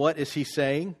this, what is he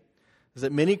saying, is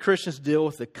that many Christians deal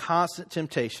with the constant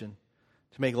temptation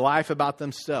to make life about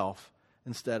themselves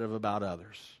instead of about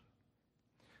others.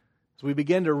 As we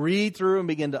begin to read through and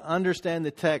begin to understand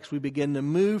the text, we begin to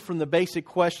move from the basic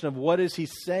question of what is he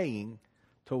saying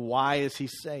to why is he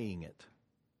saying it.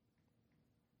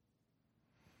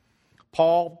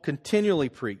 Paul continually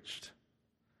preached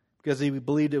because he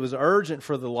believed it was urgent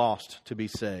for the lost to be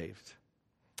saved,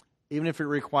 even if it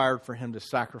required for him to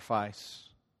sacrifice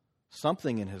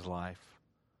something in his life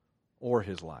or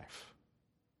his life.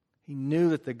 He knew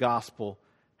that the gospel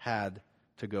had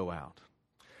to go out.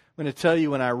 I'm going to tell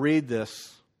you, when I read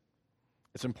this,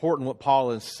 it's important what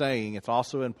Paul is saying. It's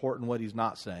also important what he's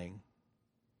not saying.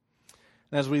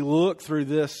 And as we look through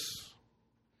this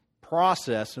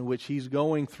process in which he's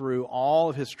going through all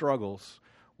of his struggles,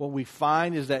 what we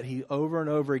find is that he over and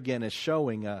over again is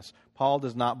showing us Paul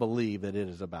does not believe that it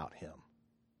is about him.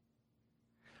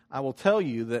 I will tell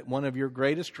you that one of your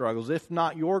greatest struggles, if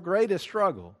not your greatest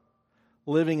struggle,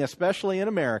 living especially in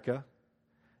America,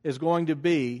 is going to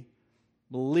be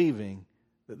believing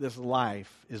that this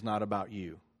life is not about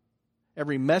you.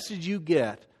 Every message you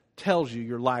get tells you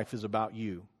your life is about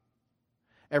you.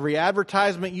 Every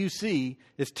advertisement you see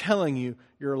is telling you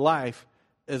your life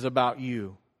is about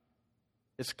you.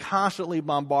 It's constantly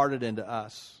bombarded into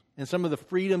us. And some of the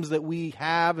freedoms that we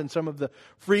have and some of the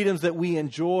freedoms that we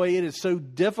enjoy, it is so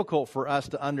difficult for us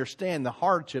to understand the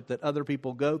hardship that other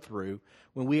people go through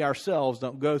when we ourselves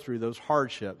don't go through those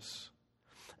hardships.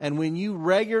 And when you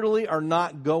regularly are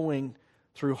not going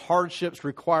through hardships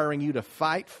requiring you to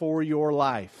fight for your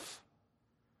life,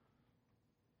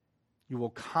 you will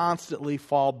constantly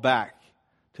fall back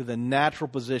to the natural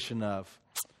position of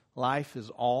life is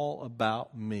all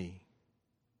about me.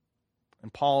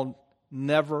 And Paul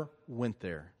never went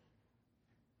there.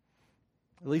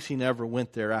 At least he never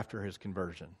went there after his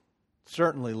conversion.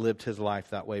 Certainly lived his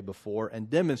life that way before and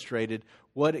demonstrated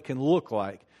what it can look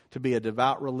like to be a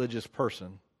devout religious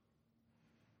person,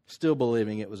 still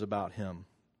believing it was about him.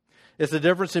 It's the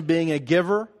difference in being a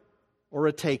giver or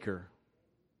a taker.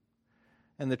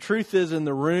 And the truth is, in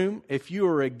the room, if you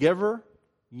are a giver,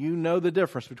 you know the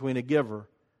difference between a giver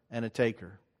and a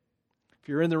taker. If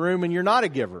you're in the room and you're not a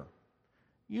giver,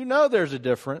 you know there's a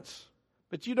difference,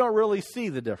 but you don't really see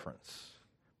the difference.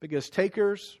 Because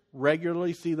takers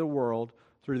regularly see the world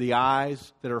through the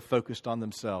eyes that are focused on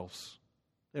themselves.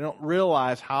 They don't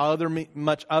realize how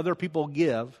much other people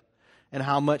give and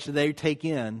how much they take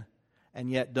in and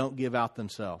yet don't give out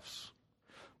themselves.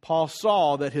 Paul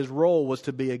saw that his role was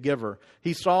to be a giver.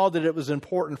 He saw that it was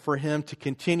important for him to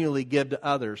continually give to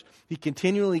others. He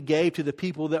continually gave to the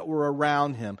people that were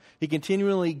around him. He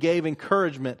continually gave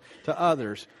encouragement to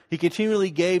others. He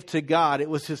continually gave to God. It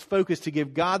was his focus to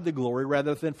give God the glory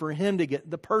rather than for him to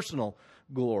get the personal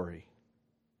glory.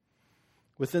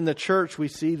 Within the church, we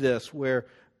see this where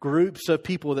groups of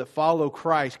people that follow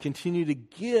Christ continue to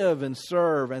give and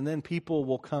serve, and then people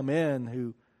will come in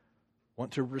who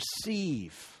want to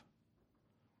receive.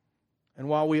 And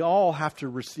while we all have to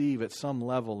receive at some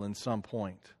level and some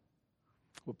point,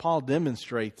 what Paul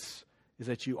demonstrates is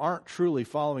that you aren't truly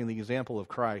following the example of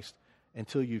Christ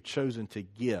until you've chosen to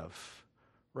give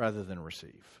rather than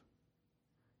receive.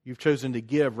 You've chosen to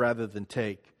give rather than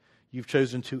take. You've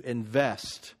chosen to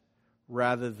invest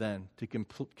rather than to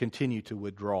continue to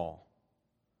withdraw.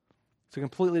 It's a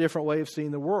completely different way of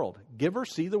seeing the world.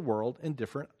 Givers see the world in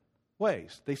different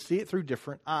ways. They see it through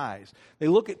different eyes. They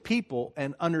look at people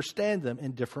and understand them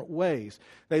in different ways.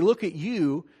 They look at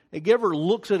you. A giver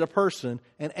looks at a person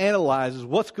and analyzes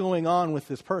what's going on with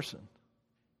this person.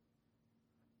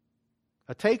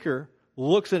 A taker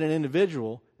looks at an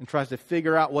individual and tries to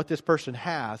figure out what this person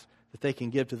has that they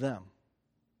can give to them.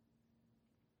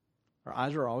 Our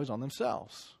eyes are always on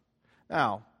themselves.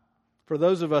 Now, for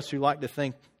those of us who like to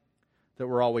think that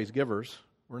we're always givers,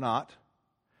 we're not.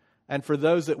 And for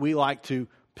those that we like to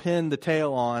pin the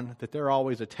tail on that they're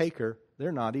always a taker,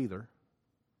 they're not either.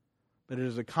 But it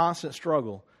is a constant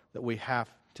struggle that we have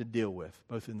to deal with,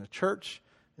 both in the church,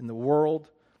 in the world,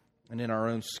 and in our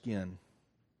own skin.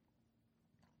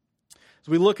 As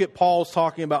we look at Paul's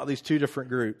talking about these two different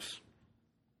groups,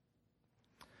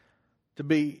 to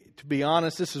be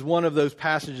honest, this is one of those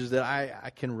passages that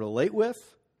I can relate with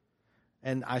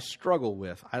and I struggle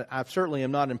with. I certainly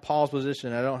am not in Paul's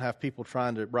position. I don't have people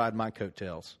trying to ride my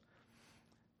coattails.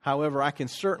 However, I can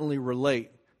certainly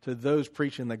relate to those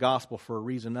preaching the gospel for a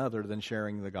reason other than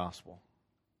sharing the gospel.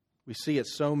 We see it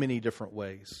so many different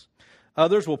ways.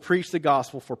 Others will preach the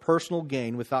gospel for personal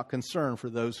gain without concern for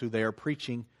those who they are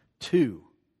preaching to.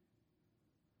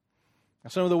 Now,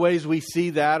 some of the ways we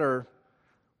see that are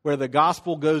where the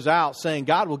gospel goes out saying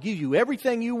God will give you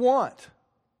everything you want.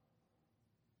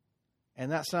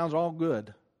 And that sounds all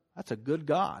good. That's a good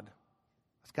God.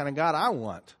 That's the kind of God I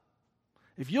want.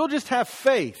 If you'll just have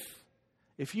faith,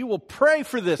 if you will pray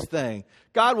for this thing,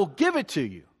 God will give it to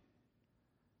you.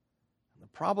 The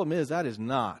problem is that is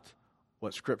not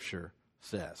what Scripture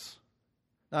says.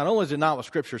 Not only is it not what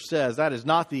Scripture says, that is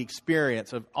not the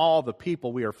experience of all the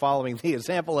people we are following the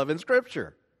example of in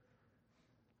Scripture.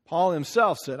 Paul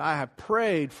himself said, I have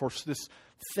prayed for this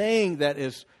thing that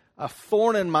is a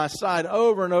thorn in my side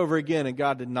over and over again, and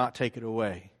God did not take it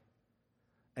away.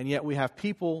 And yet we have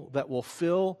people that will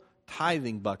fill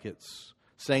tithing buckets,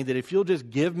 saying that if you'll just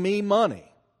give me money,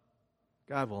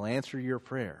 God will answer your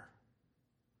prayer.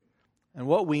 And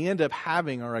what we end up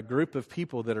having are a group of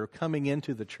people that are coming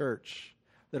into the church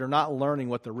that are not learning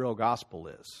what the real gospel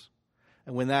is.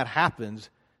 And when that happens,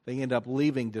 they end up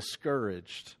leaving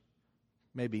discouraged,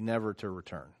 maybe never to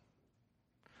return.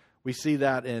 We see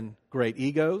that in great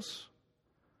egos.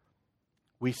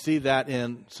 We see that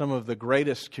in some of the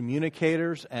greatest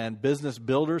communicators and business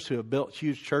builders who have built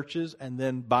huge churches and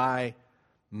then buy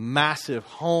massive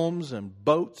homes and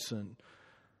boats and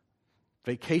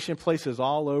vacation places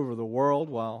all over the world,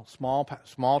 while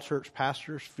small church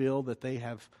pastors feel that they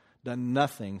have done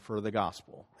nothing for the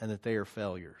gospel and that they are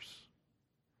failures.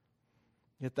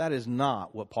 Yet that is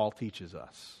not what Paul teaches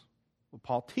us. What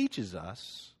Paul teaches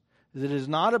us is it is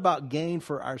not about gain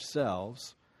for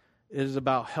ourselves. It is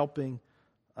about helping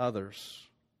others.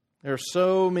 There are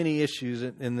so many issues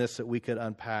in this that we could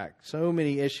unpack. So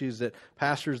many issues that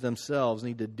pastors themselves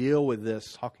need to deal with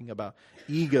this, talking about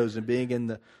egos and being in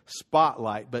the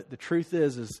spotlight. But the truth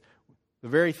is the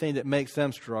very thing that makes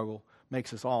them struggle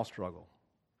makes us all struggle.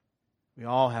 We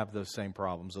all have those same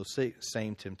problems, those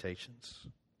same temptations.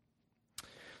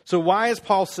 So why is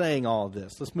Paul saying all of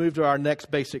this? Let's move to our next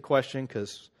basic question,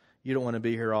 because you don't want to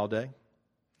be here all day.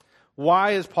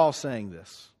 Why is Paul saying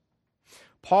this?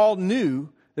 Paul knew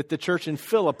that the church in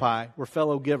Philippi were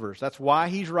fellow givers. That's why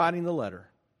he's writing the letter.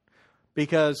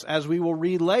 Because as we will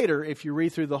read later, if you read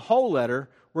through the whole letter,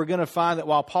 we're going to find that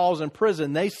while Paul's in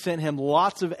prison, they sent him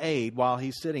lots of aid while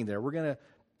he's sitting there. We're going to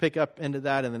pick up into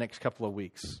that in the next couple of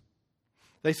weeks.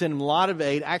 They sent him a lot of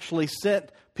aid, actually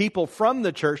sent people from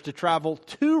the church to travel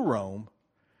to Rome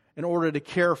in order to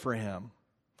care for him.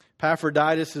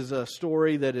 Epaphroditus is a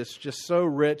story that is just so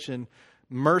rich in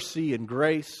mercy and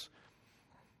grace.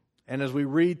 And as we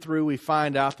read through, we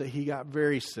find out that he got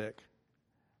very sick.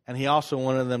 And he also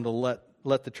wanted them to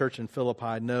let the church in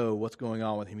Philippi know what's going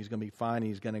on with him. He's going to be fine.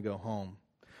 He's going to go home.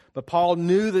 But Paul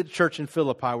knew that the church in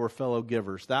Philippi were fellow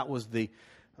givers. That was the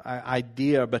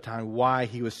idea behind why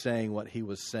he was saying what he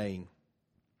was saying.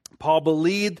 Paul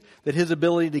believed that his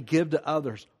ability to give to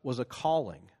others was a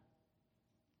calling.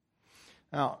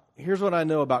 Now, here's what I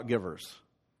know about givers.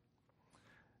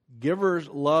 Givers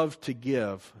love to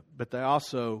give, but they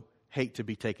also hate to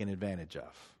be taken advantage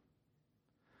of.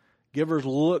 Givers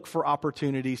look for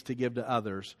opportunities to give to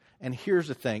others. And here's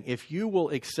the thing. If you will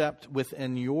accept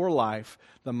within your life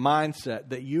the mindset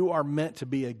that you are meant to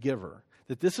be a giver,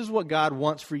 that this is what God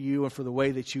wants for you and for the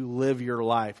way that you live your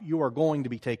life, you are going to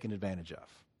be taken advantage of.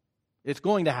 It's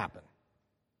going to happen.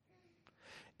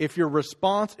 If your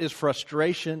response is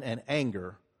frustration and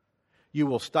anger, you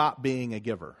will stop being a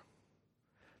giver.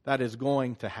 That is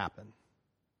going to happen.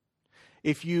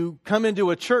 If you come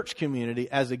into a church community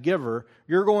as a giver,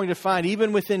 you're going to find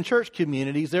even within church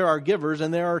communities, there are givers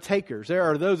and there are takers. There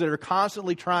are those that are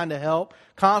constantly trying to help,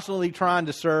 constantly trying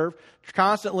to serve,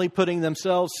 constantly putting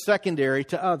themselves secondary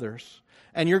to others.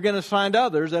 And you're going to find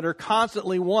others that are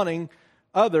constantly wanting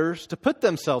others to put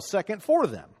themselves second for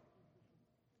them.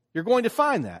 You're going to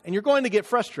find that. And you're going to get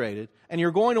frustrated. And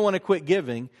you're going to want to quit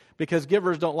giving because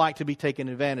givers don't like to be taken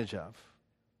advantage of.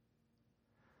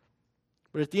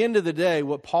 But at the end of the day,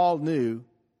 what Paul knew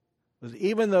was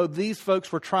even though these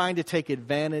folks were trying to take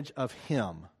advantage of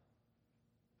him,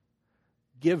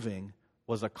 giving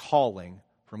was a calling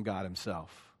from God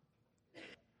himself.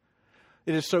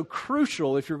 It is so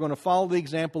crucial, if you're going to follow the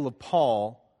example of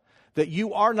Paul, that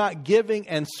you are not giving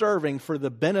and serving for the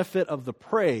benefit of the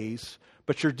praise,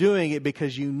 but you're doing it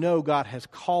because you know God has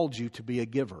called you to be a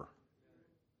giver.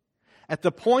 At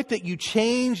the point that you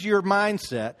change your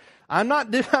mindset, I'm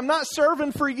not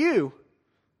serving for you.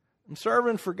 I'm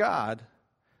serving for God.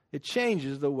 It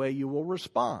changes the way you will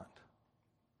respond.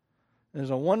 There's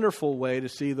a wonderful way to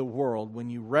see the world when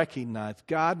you recognize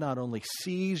God not only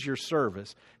sees your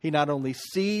service, He not only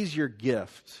sees your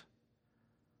gift,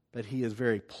 but He is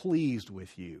very pleased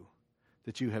with you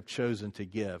that you have chosen to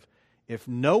give. If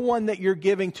no one that you're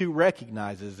giving to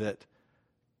recognizes it,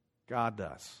 God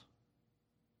does.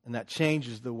 And that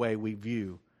changes the way we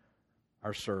view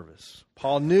our service.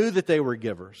 Paul knew that they were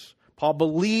givers. Paul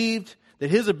believed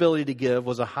that his ability to give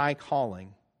was a high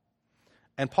calling.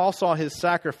 And Paul saw his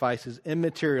sacrifices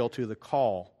immaterial to the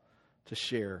call to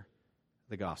share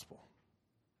the gospel.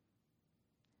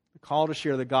 The call to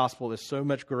share the gospel is so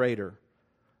much greater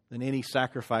than any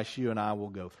sacrifice you and I will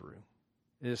go through.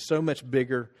 It is so much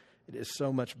bigger. It is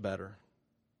so much better.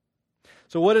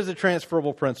 So what is a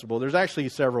transferable principle? There's actually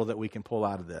several that we can pull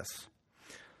out of this.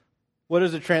 What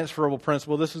is a transferable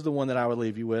principle? This is the one that I would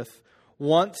leave you with.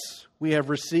 Once we have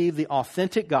received the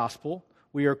authentic gospel,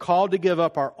 we are called to give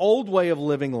up our old way of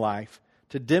living life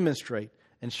to demonstrate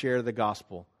and share the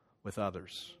gospel with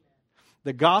others.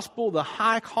 The gospel, the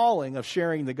high calling of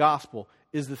sharing the gospel,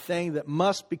 is the thing that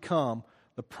must become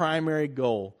the primary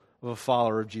goal of a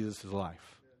follower of Jesus'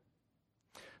 life.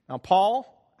 Now, Paul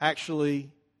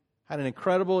actually had an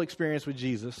incredible experience with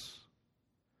Jesus.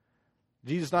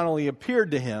 Jesus not only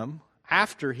appeared to him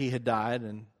after he had died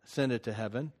and ascended to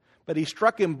heaven, but he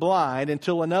struck him blind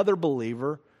until another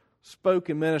believer spoke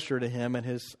and ministered to him and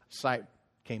his sight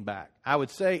came back. I would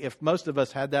say if most of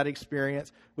us had that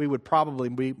experience, we would probably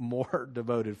be more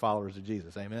devoted followers of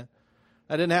Jesus. Amen?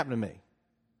 That didn't happen to me.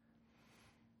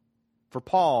 For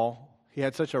Paul, he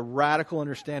had such a radical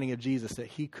understanding of Jesus that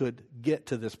he could get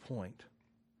to this point.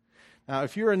 Now,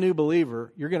 if you're a new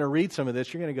believer, you're going to read some of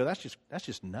this, you're going to go, that's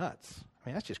just nuts. I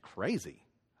mean, that's just crazy.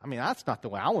 I mean, that's not the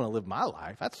way I want to live my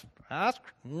life. I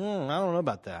don't know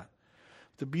about that.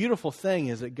 The beautiful thing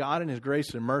is that God in His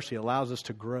grace and mercy allows us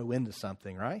to grow into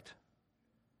something, right?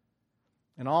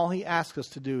 And all He asks us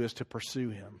to do is to pursue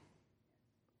Him.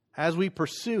 As we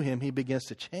pursue Him, He begins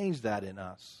to change that in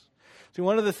us. See,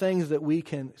 one of the things that we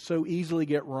can so easily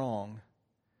get wrong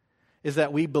is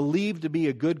that we believe to be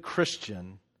a good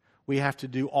Christian, we have to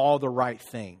do all the right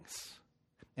things.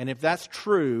 And if that's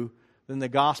true, then the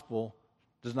gospel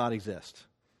does not exist.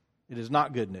 It is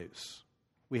not good news.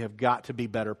 We have got to be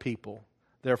better people.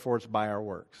 Therefore, it's by our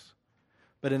works.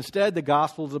 But instead, the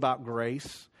gospel is about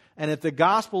grace. And if the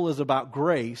gospel is about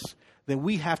grace, then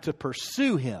we have to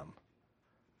pursue Him.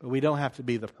 But we don't have to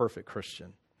be the perfect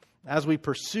Christian. As we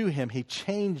pursue Him, He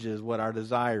changes what our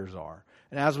desires are.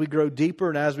 And as we grow deeper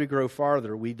and as we grow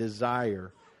farther, we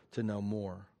desire to know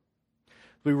more.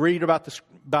 We read about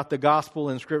the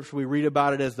gospel in Scripture. We read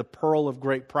about it as the pearl of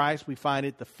great price. We find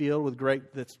it the field with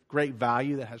great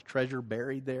value that has treasure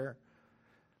buried there.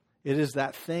 It is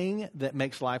that thing that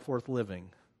makes life worth living.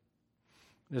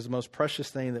 It is the most precious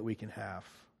thing that we can have.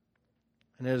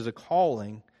 And it is a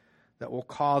calling that will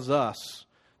cause us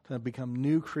to become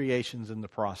new creations in the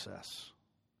process,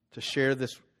 to share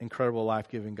this incredible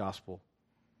life-giving gospel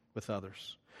with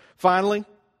others. Finally,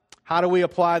 how do we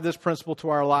apply this principle to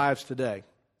our lives today?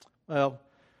 Well,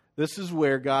 this is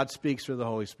where God speaks through the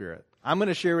Holy Spirit. I'm going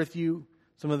to share with you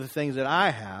some of the things that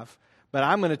I have, but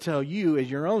I'm going to tell you, as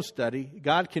your own study,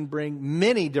 God can bring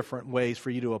many different ways for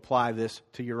you to apply this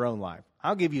to your own life.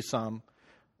 I'll give you some,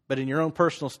 but in your own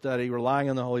personal study, relying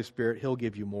on the Holy Spirit, He'll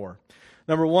give you more.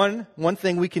 Number one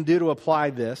thing we can do to apply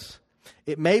this,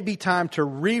 it may be time to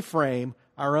reframe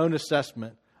our own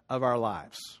assessment of our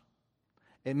lives.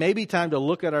 It may be time to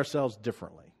look at ourselves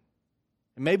differently.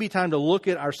 It may be time to look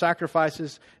at our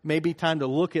sacrifices. It may be time to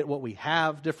look at what we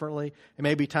have differently. It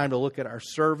may be time to look at our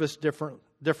service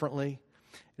differently.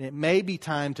 And it may be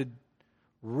time to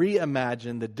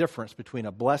reimagine the difference between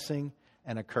a blessing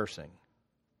and a cursing.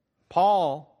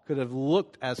 Paul could have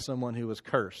looked as someone who was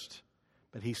cursed,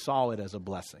 but he saw it as a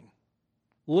blessing.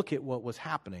 Look at what was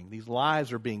happening. These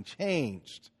lives are being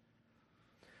changed.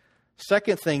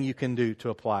 Second thing you can do to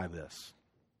apply this,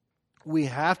 we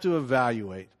have to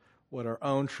evaluate what our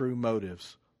own true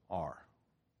motives are.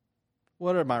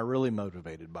 What am I really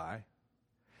motivated by?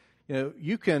 You know,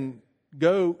 you can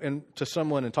go to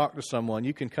someone and talk to someone.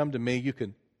 You can come to me. You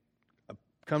can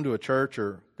come to a church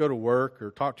or go to work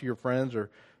or talk to your friends or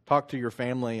talk to your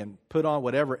family and put on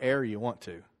whatever air you want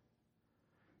to.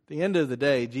 At the end of the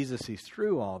day, Jesus sees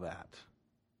through all that.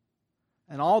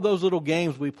 And all those little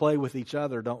games we play with each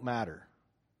other don't matter.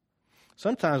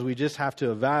 Sometimes we just have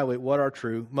to evaluate what our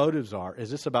true motives are.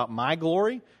 Is this about my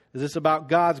glory? Is this about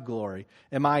God's glory?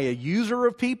 Am I a user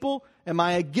of people? Am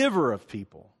I a giver of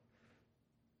people?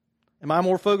 Am I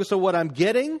more focused on what I'm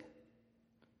getting?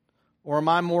 Or am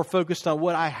I more focused on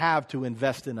what I have to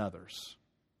invest in others?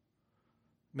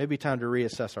 Maybe time to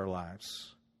reassess our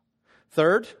lives.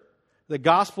 Third, the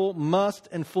gospel must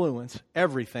influence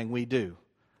everything we do.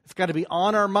 It's got to be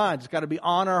on our minds. It's got to be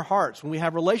on our hearts. When we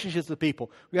have relationships with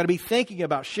people, we've got to be thinking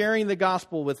about sharing the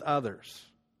gospel with others.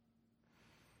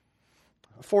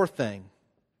 Fourth thing,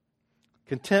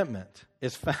 contentment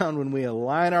is found when we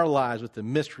align our lives with the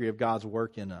mystery of God's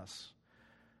work in us.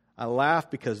 I laugh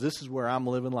because this is where I'm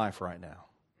living life right now.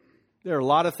 There are a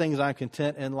lot of things I'm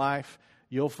content in life.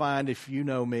 You'll find if you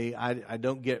know me, I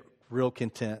don't get real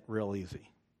content real easy.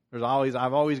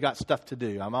 I've always got stuff to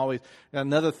do. I'm always got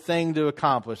another thing to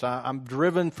accomplish. I'm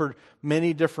driven for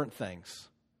many different things.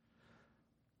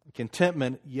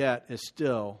 Contentment, yet, is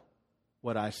still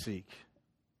what I seek.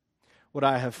 What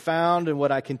I have found and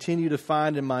what I continue to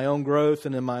find in my own growth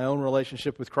and in my own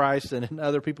relationship with Christ and in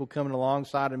other people coming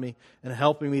alongside of me and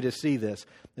helping me to see this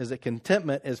is that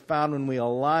contentment is found when we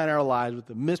align our lives with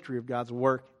the mystery of God's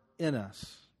work in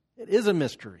us. It is a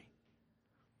mystery.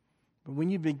 But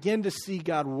when you begin to see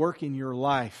God work in your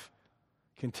life,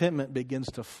 contentment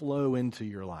begins to flow into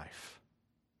your life.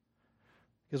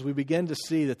 Because we begin to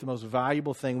see that the most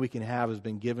valuable thing we can have has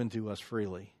been given to us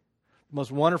freely. The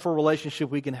most wonderful relationship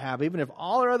we can have, even if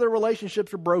all our other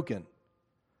relationships are broken,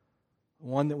 the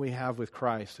one that we have with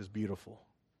Christ is beautiful.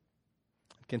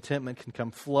 Contentment can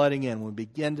come flooding in when we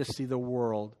begin to see the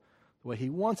world the way He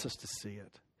wants us to see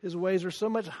it. His ways are so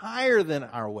much higher than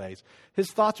our ways.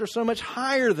 His thoughts are so much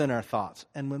higher than our thoughts.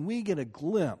 And when we get a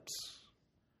glimpse,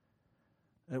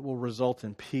 it will result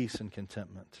in peace and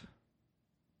contentment.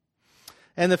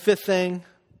 And the fifth thing,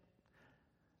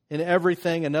 in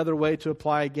everything, another way to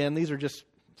apply again, these are just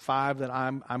 5 that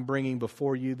I'm bringing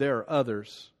before you. There are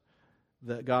others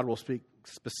that God will speak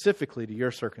specifically to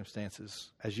your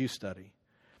circumstances as you study.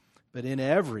 But in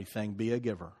everything, be a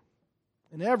giver.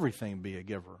 In everything, be a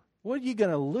giver. What are you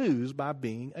going to lose by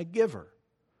being a giver?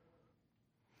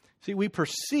 See, we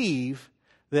perceive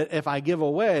that if I give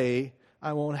away,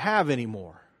 I won't have any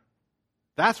more.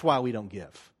 That's why we don't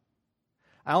give.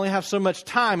 I only have so much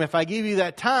time. If I give you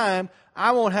that time,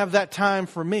 I won't have that time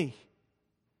for me.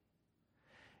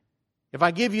 If I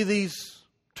give you these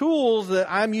tools that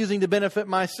I'm using to benefit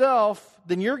myself,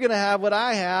 then you're going to have what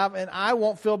I have, and I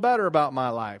won't feel better about my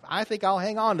life. I think I'll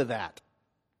hang on to that.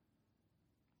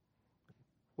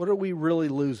 What are we really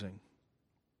losing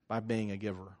by being a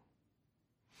giver?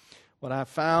 What I've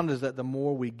found is that the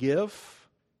more we give,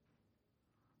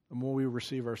 the more we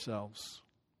receive ourselves.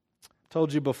 I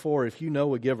told you before, if you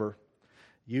know a giver,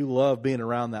 you love being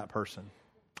around that person.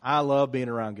 I love being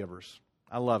around givers.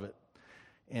 I love it.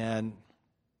 And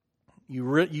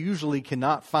you usually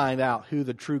cannot find out who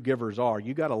the true givers are.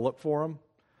 You got to look for them,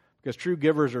 because true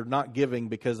givers are not giving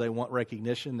because they want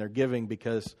recognition. They're giving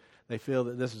because they feel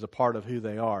that this is a part of who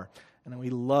they are. And we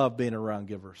love being around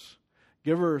givers.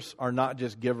 Givers are not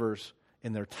just givers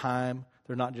in their time.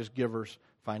 They're not just givers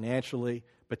financially,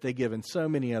 but they give in so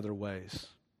many other ways.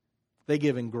 They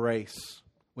give in grace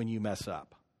when you mess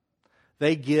up.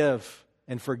 They give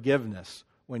in forgiveness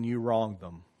when you wrong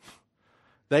them.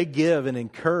 They give in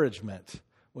encouragement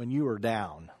when you are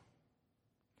down.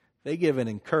 They give in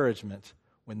encouragement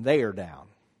when they are down.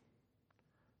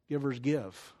 Givers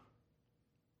give.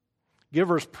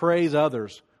 Givers praise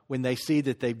others when they see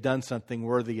that they've done something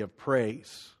worthy of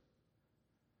praise.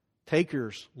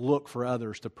 Takers look for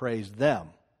others to praise them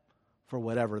for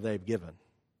whatever they've given.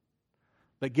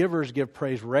 But givers give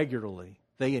praise regularly.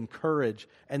 They encourage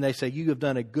and they say, you have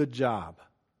done a good job.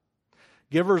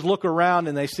 Givers look around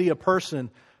and they see a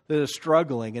person that is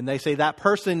struggling and they say, that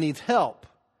person needs help.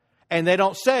 And they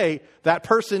don't say, that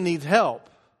person needs help.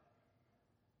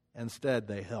 Instead,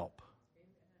 they help.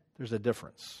 There's a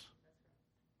difference.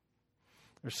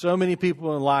 There's so many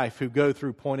people in life who go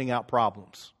through pointing out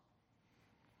problems.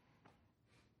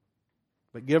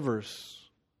 But givers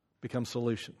become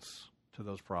solutions to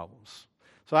those problems.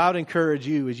 So I would encourage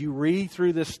you, as you read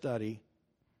through this study,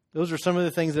 those are some of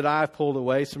the things that I've pulled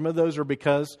away. Some of those are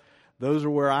because those are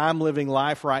where I'm living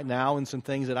life right now, and some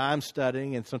things that I'm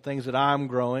studying and some things that I'm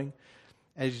growing.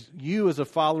 As you, as a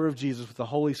follower of Jesus, with the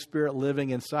Holy Spirit living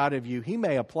inside of you, He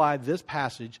may apply this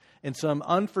passage in some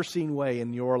unforeseen way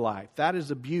in your life. That is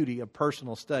the beauty of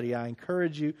personal study. I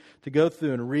encourage you to go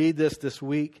through and read this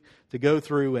week, to go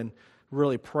through and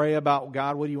really pray about,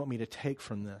 God, what do you want me to take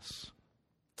from this?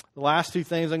 The last 2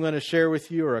 things I'm going to share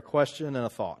with you are a question and a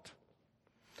thought.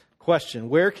 Question: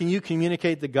 where can you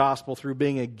communicate the gospel through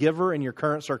being a giver in your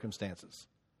current circumstances?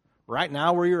 Right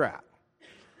now where you're at.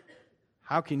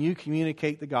 How can you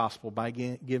communicate the gospel by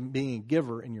being a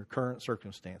giver in your current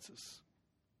circumstances?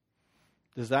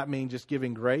 Does that mean just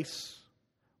giving grace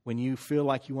when you feel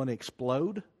like you want to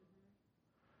explode?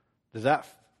 Does that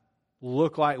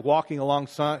look like walking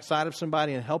alongside of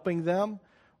somebody and helping them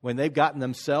when they've gotten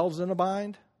themselves in a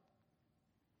bind?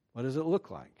 What does it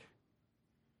look like?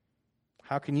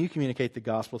 How can you communicate the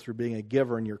gospel through being a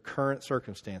giver in your current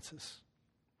circumstances?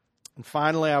 And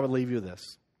finally, I would leave you with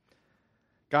this.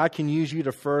 God can use you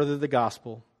to further the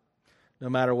gospel no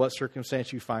matter what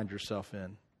circumstance you find yourself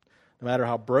in. No matter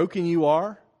how broken you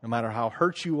are, no matter how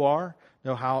hurt you are,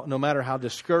 no matter how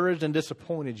discouraged and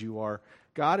disappointed you are,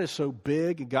 God is so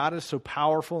big, and God is so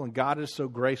powerful, and God is so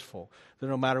graceful that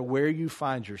no matter where you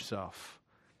find yourself,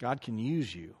 God can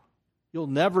use you. You'll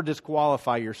never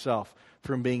disqualify yourself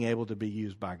from being able to be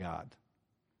used by God.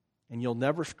 And you'll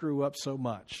never screw up so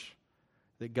much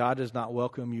that God does not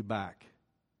welcome you back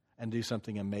and do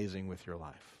something amazing with your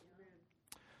life.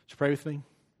 Would you pray with me?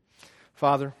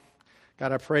 Father,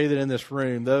 God, I pray that in this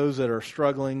room, those that are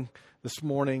struggling this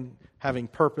morning, having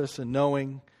purpose and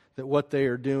knowing that what they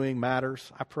are doing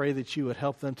matters, I pray that you would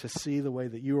help them to see the way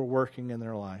that you are working in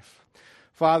their life.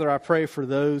 Father, I pray for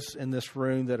those in this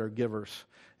room that are givers.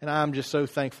 And I'm just so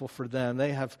thankful for them.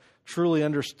 They have truly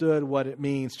understood what it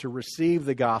means to receive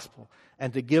the gospel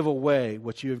and to give away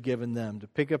what you have given them, to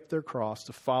pick up their cross,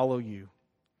 to follow you.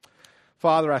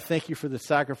 Father, I thank you for the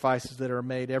sacrifices that are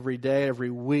made every day, every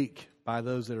week by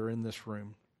those that are in this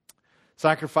room.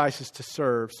 Sacrifices to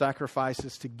serve,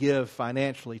 sacrifices to give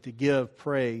financially, to give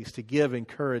praise, to give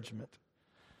encouragement.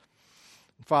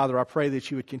 Father, I pray that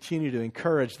you would continue to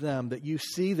encourage them, that you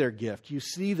see their gift, you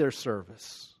see their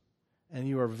service, and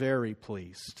you are very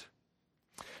pleased.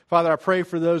 Father, I pray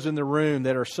for those in the room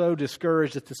that are so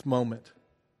discouraged at this moment.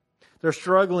 They're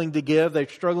struggling to give. They're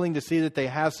struggling to see that they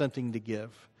have something to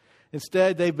give.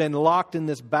 Instead, they've been locked in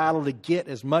this battle to get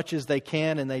as much as they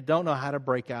can, and they don't know how to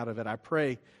break out of it. I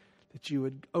pray that you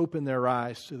would open their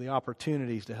eyes to the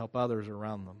opportunities to help others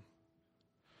around them.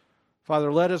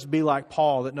 Father, let us be like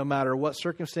Paul, that no matter what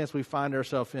circumstance we find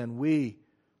ourselves in, we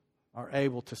are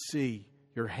able to see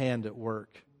your hand at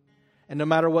work. And no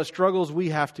matter what struggles we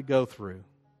have to go through,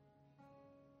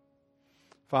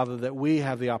 Father, that we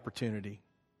have the opportunity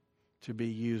to be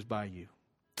used by you.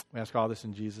 We ask all this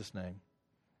in Jesus' name.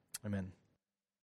 Amen.